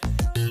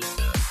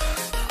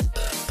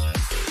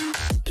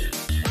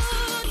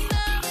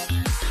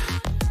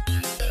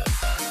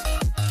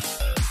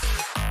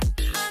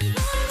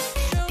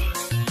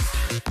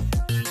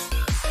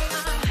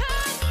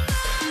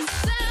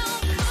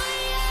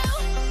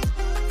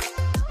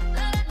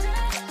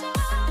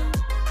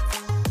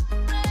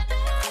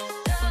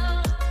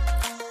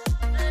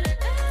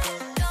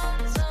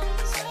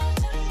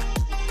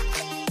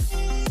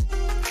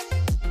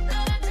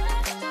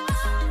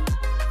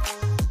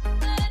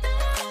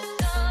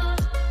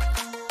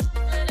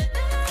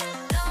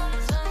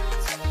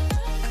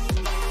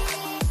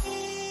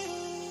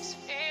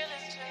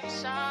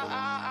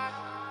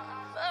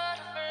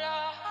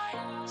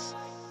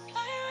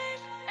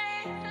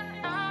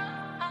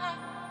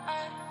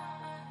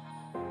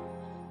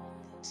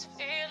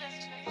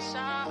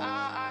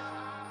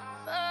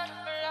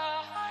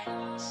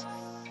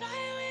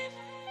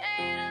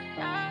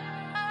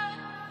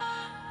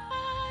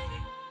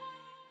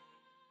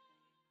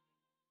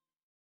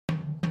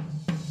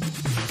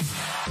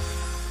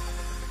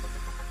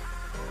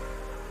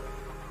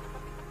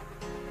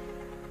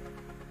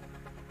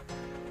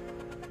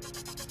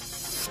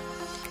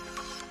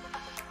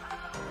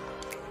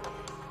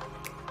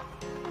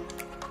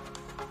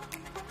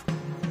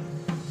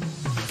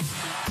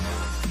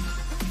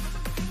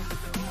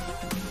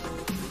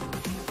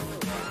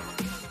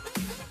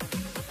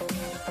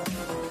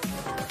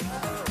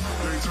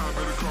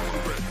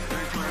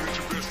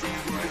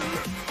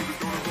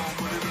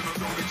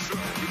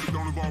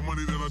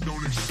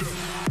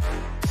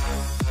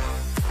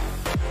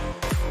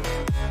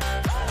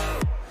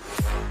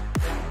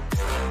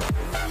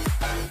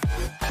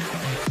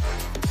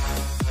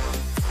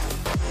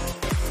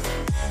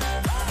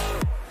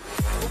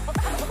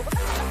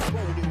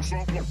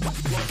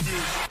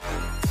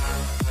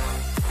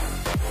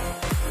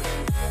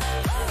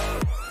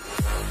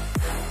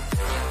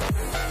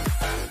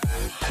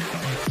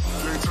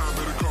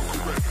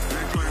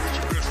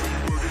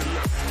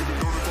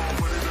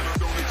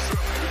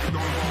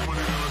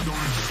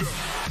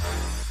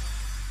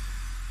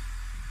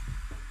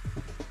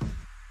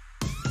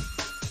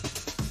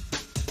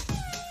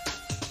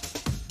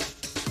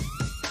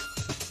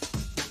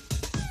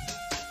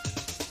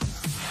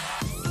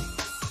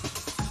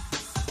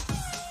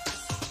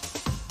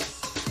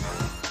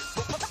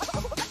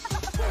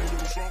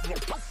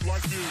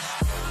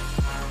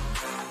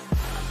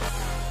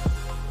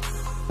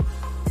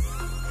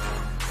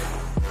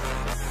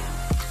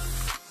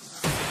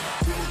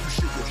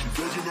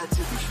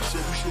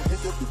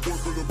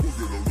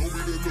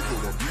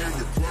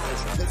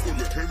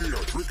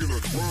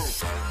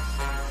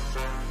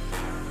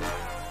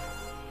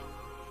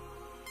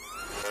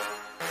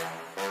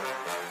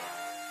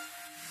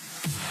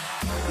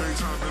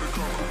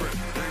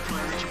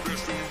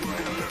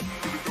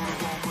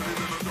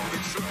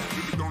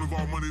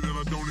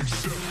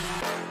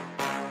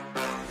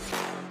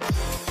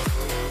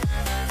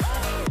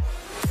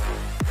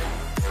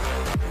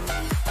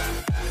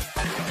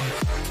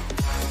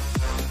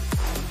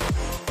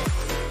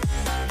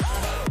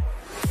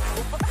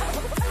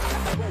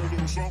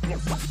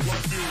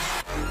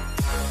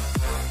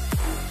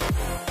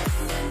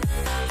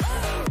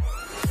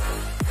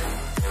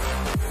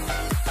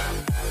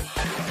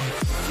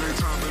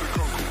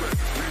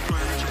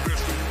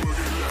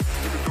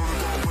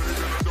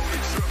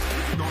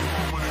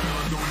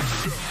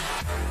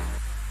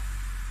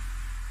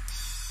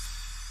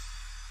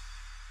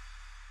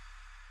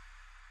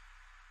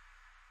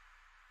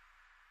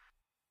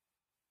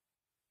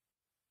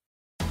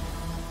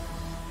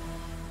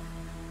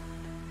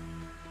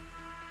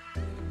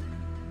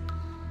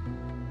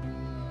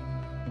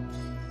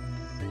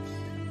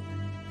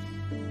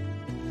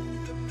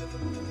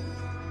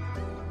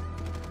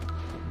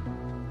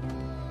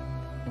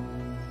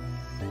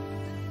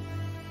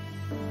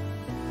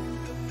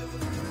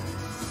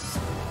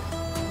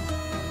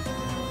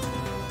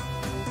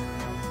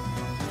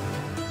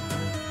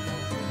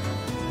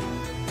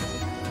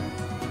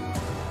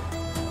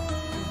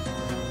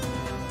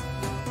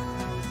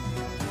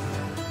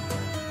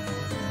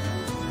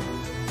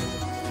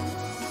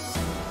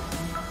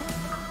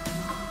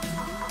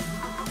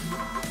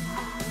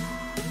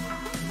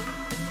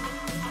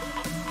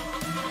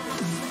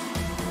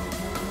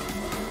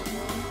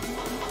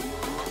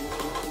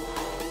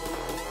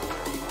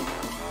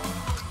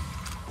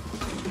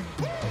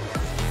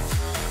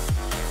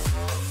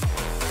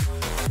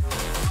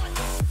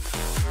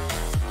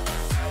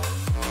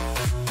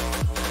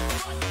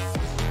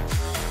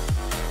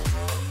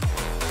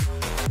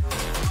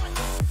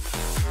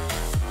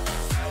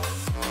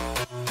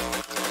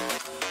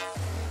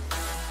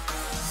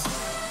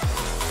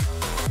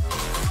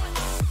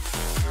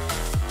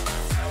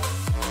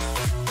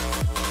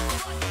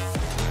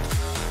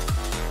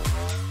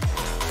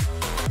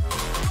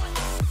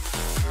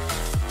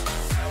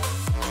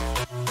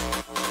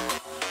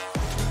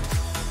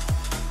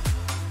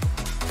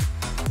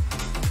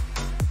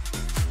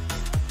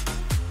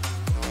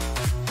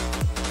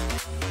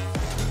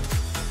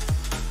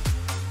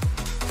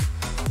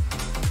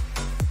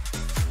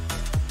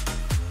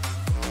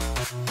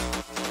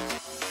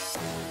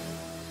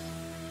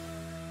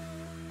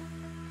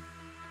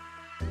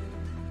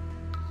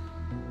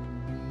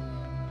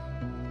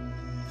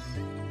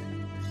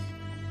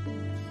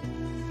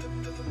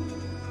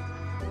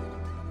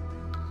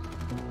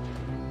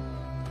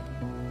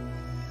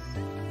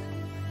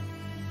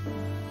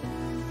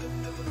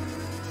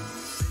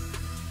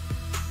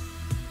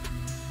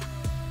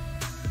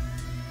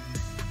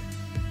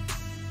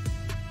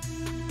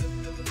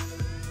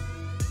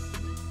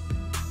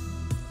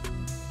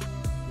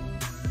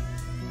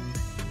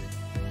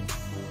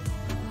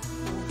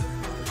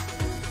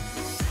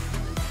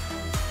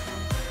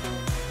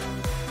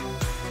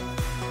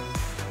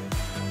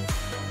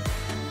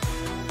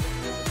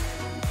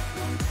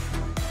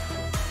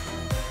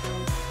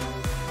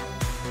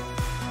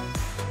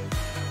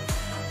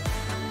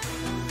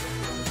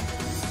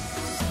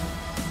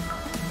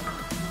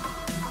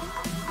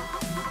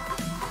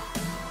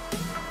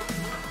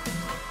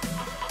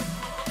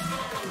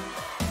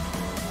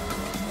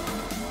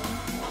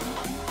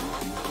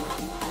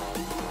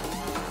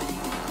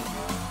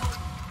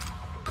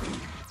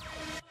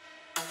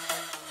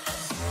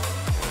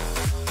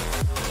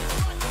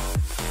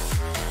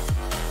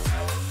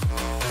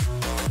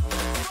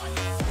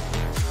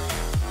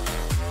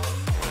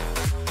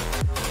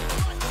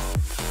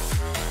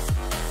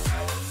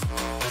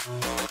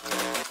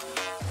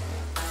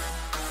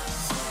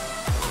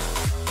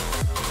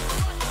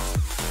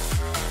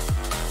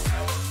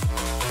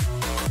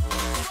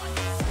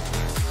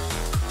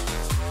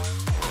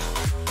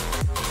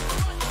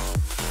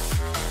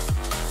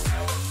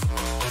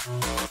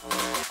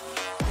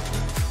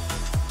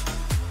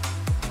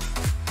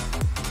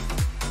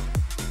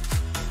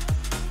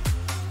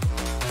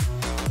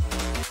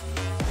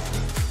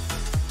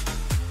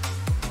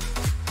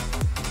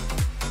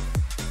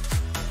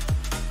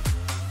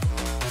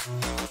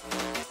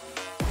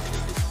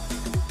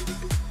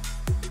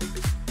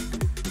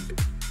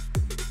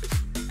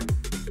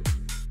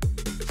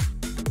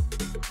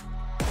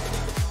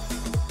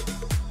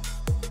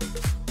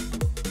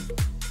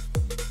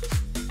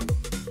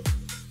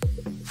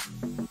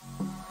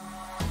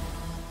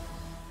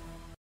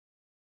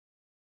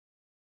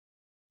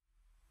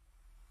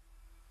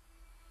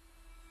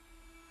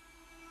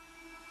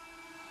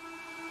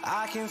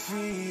 I can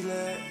feel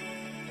it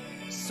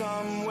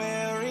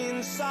somewhere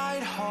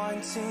inside,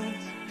 haunting,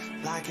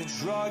 like a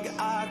drug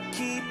I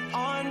keep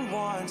on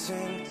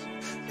wanting.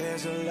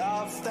 There's a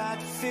love that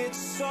fits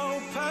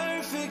so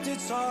perfect,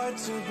 it's hard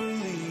to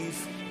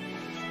believe.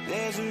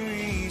 There's a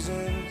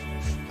reason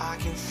I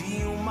can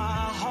feel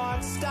my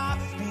heart stop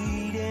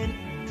beating,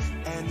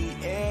 and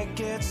the air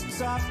gets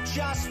tough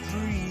just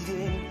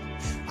breathing.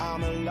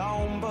 I'm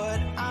alone, but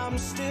I'm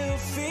still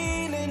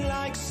feeling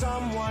like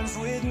someone's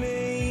with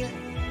me.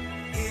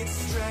 It's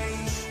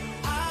strange,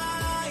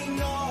 I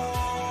know,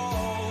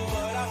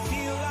 but I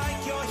feel like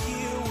you're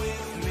here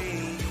with me,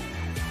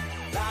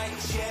 like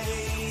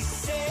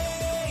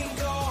chasing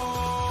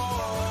ghosts.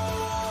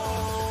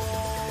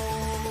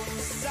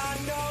 I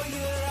know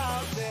you're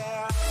out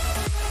there.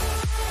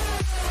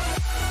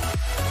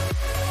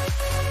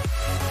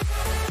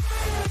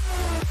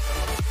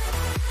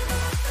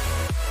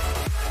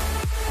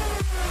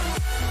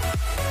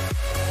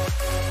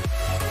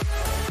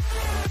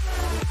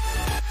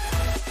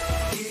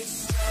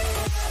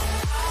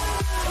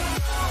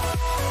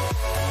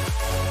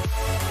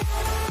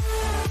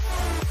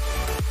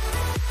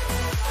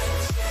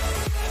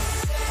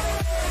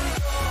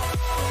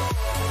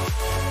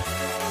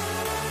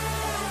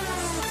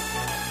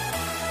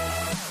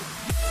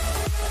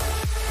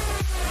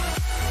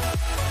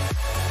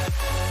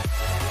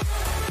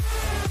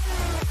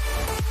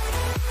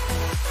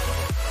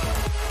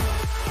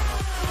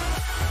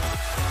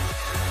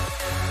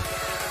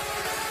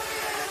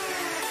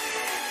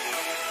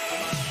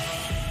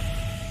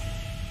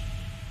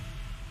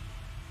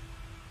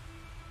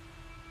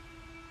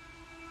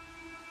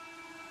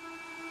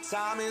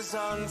 Time is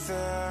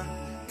unfair,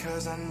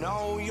 'cause I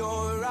know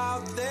you're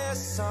out there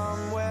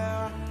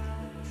somewhere,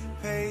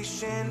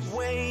 patient,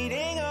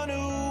 waiting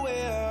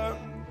unaware,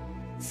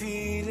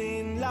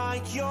 feeling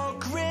like your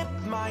grip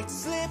might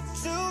slip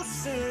too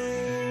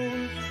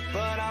soon.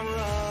 But I'm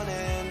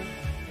running,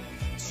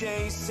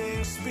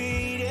 chasing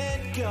speed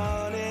and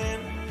gunning.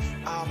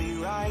 I'll be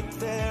right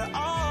there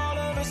all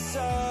of a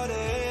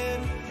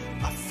sudden.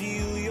 I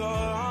feel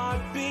your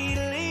heartbeat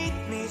lead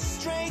me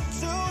straight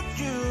to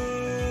you.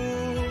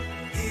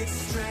 It's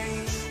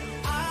strange,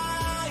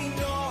 I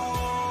know,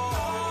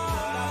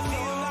 but I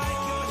feel like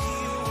you're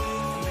here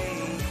with me.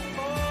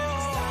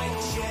 It's like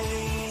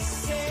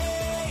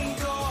chasing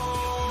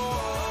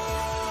ghosts.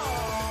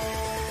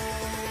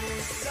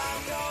 I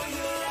know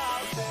you're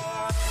out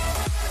there.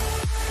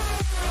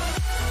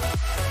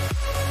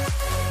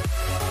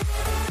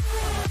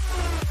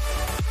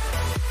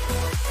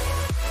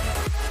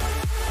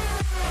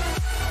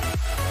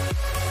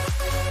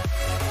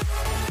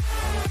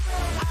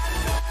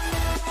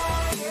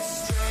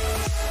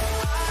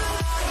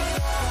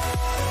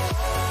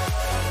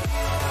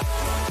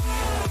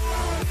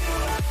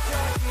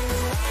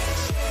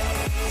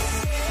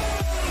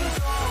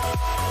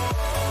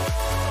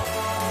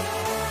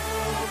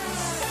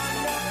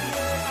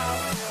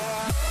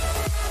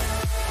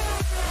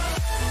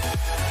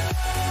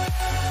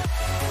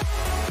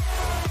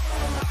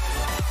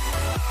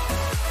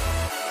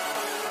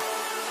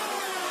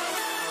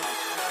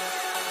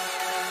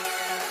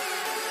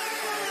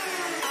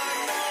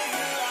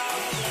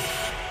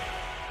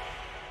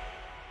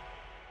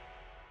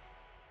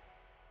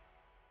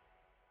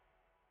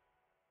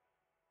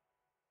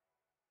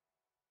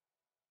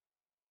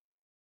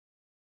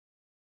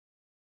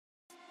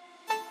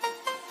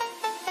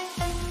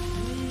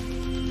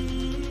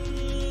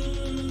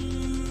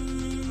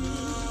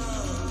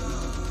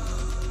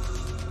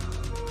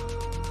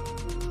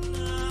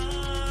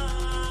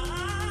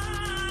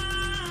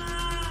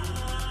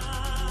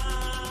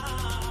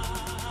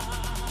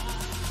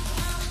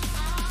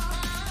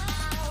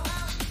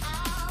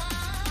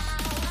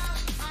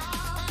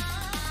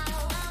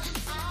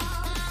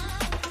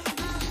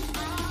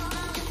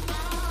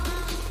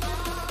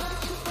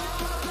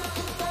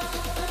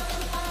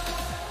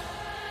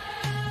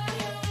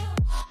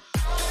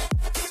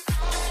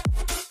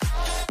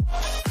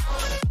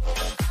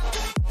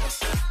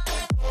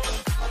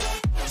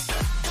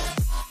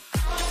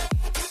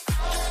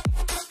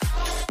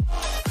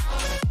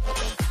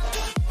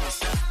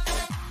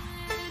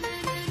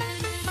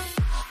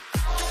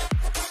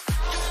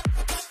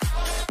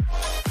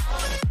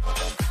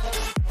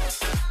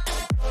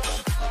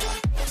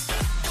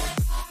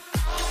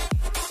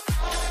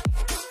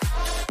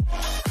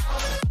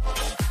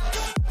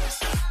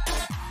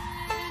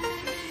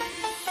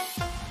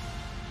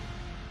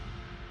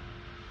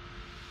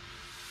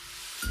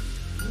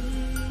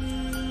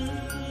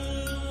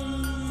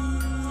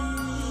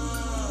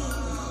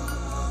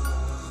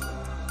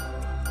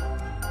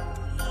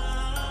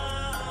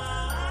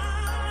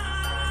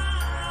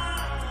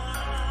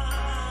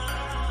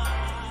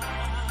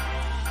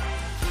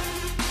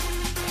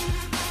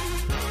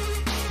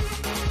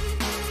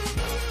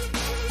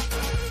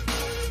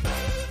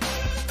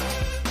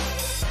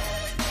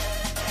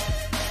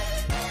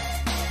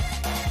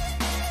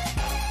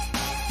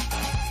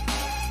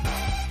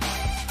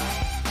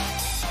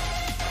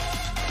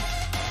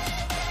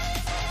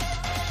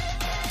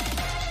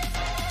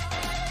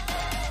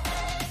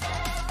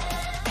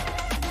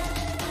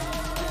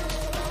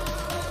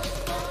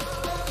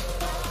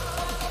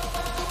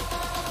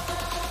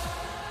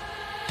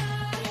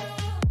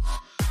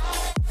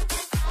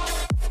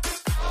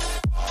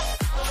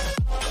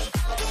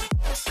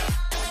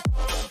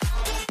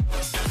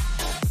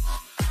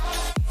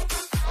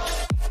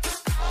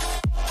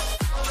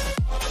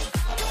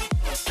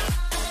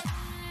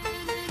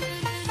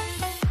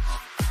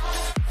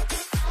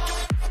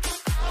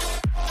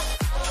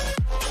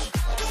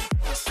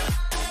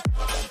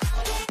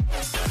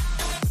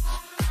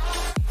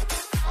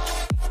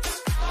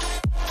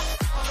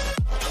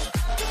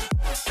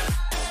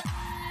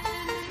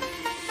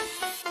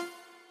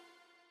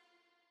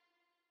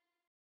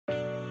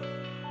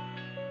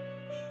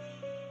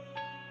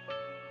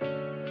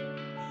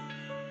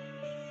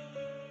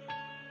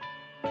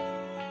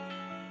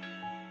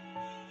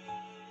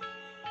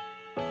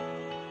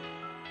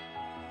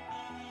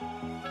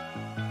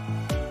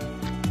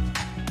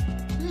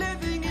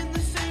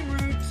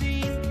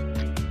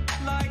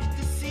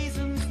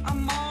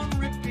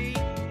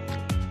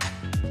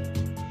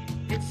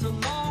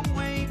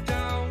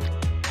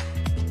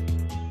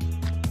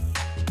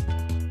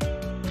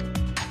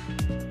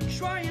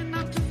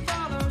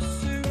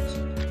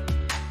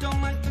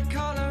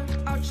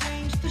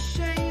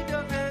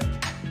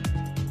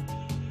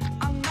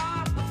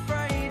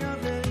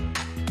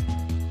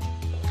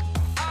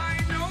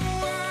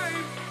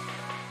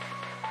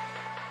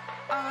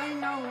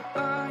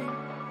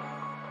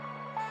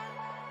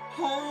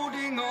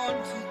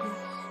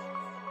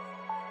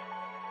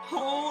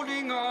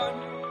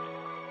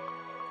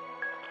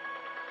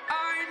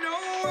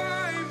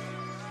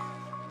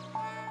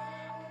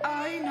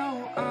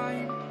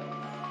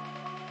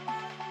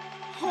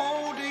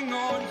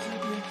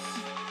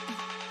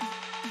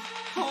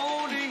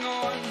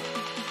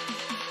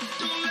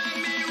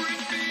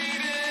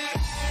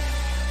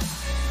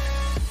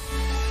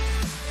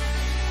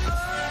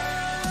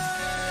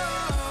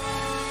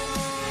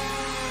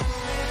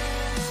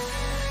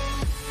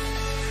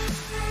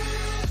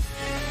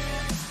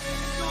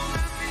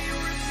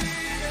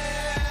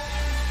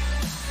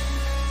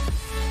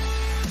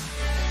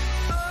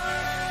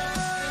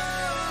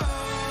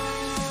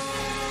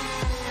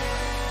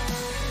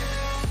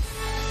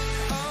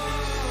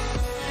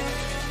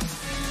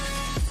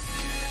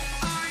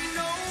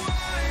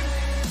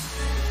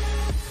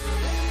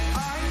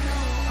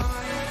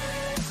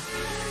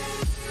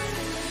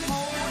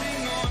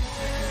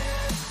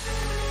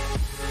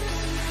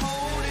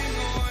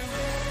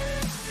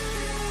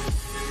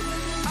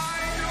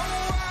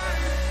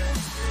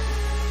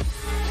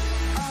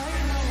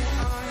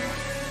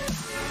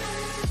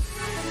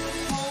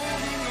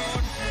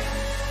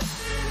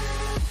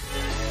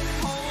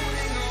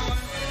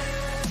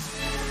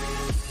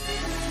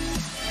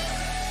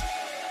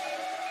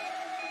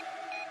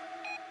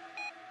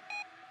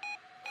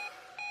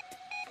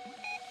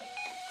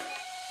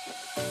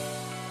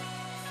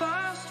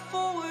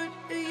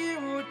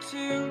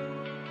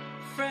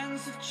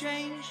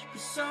 change,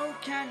 but so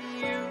can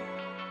you.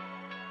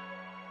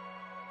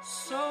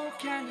 So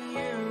can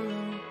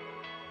you.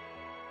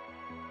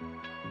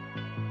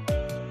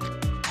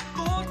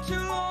 For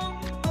too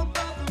long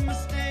about the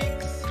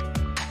mistakes,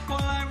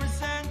 while I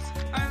resent,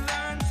 I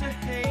learned to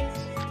hate.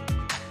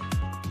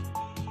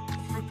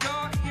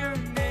 Forgot your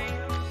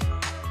names.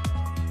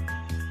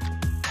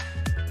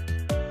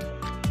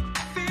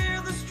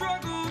 Fear the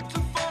struggle to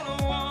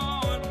follow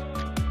on.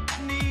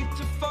 Need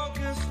to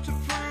focus to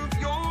prove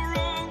you're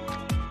wrong.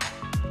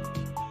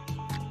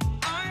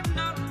 I'm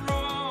not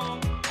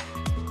wrong.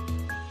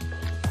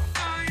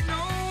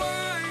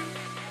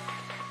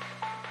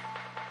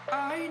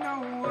 I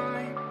know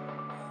I'm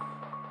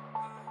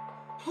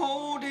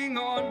holding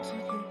on to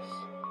this.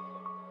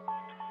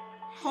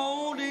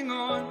 Holding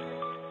on.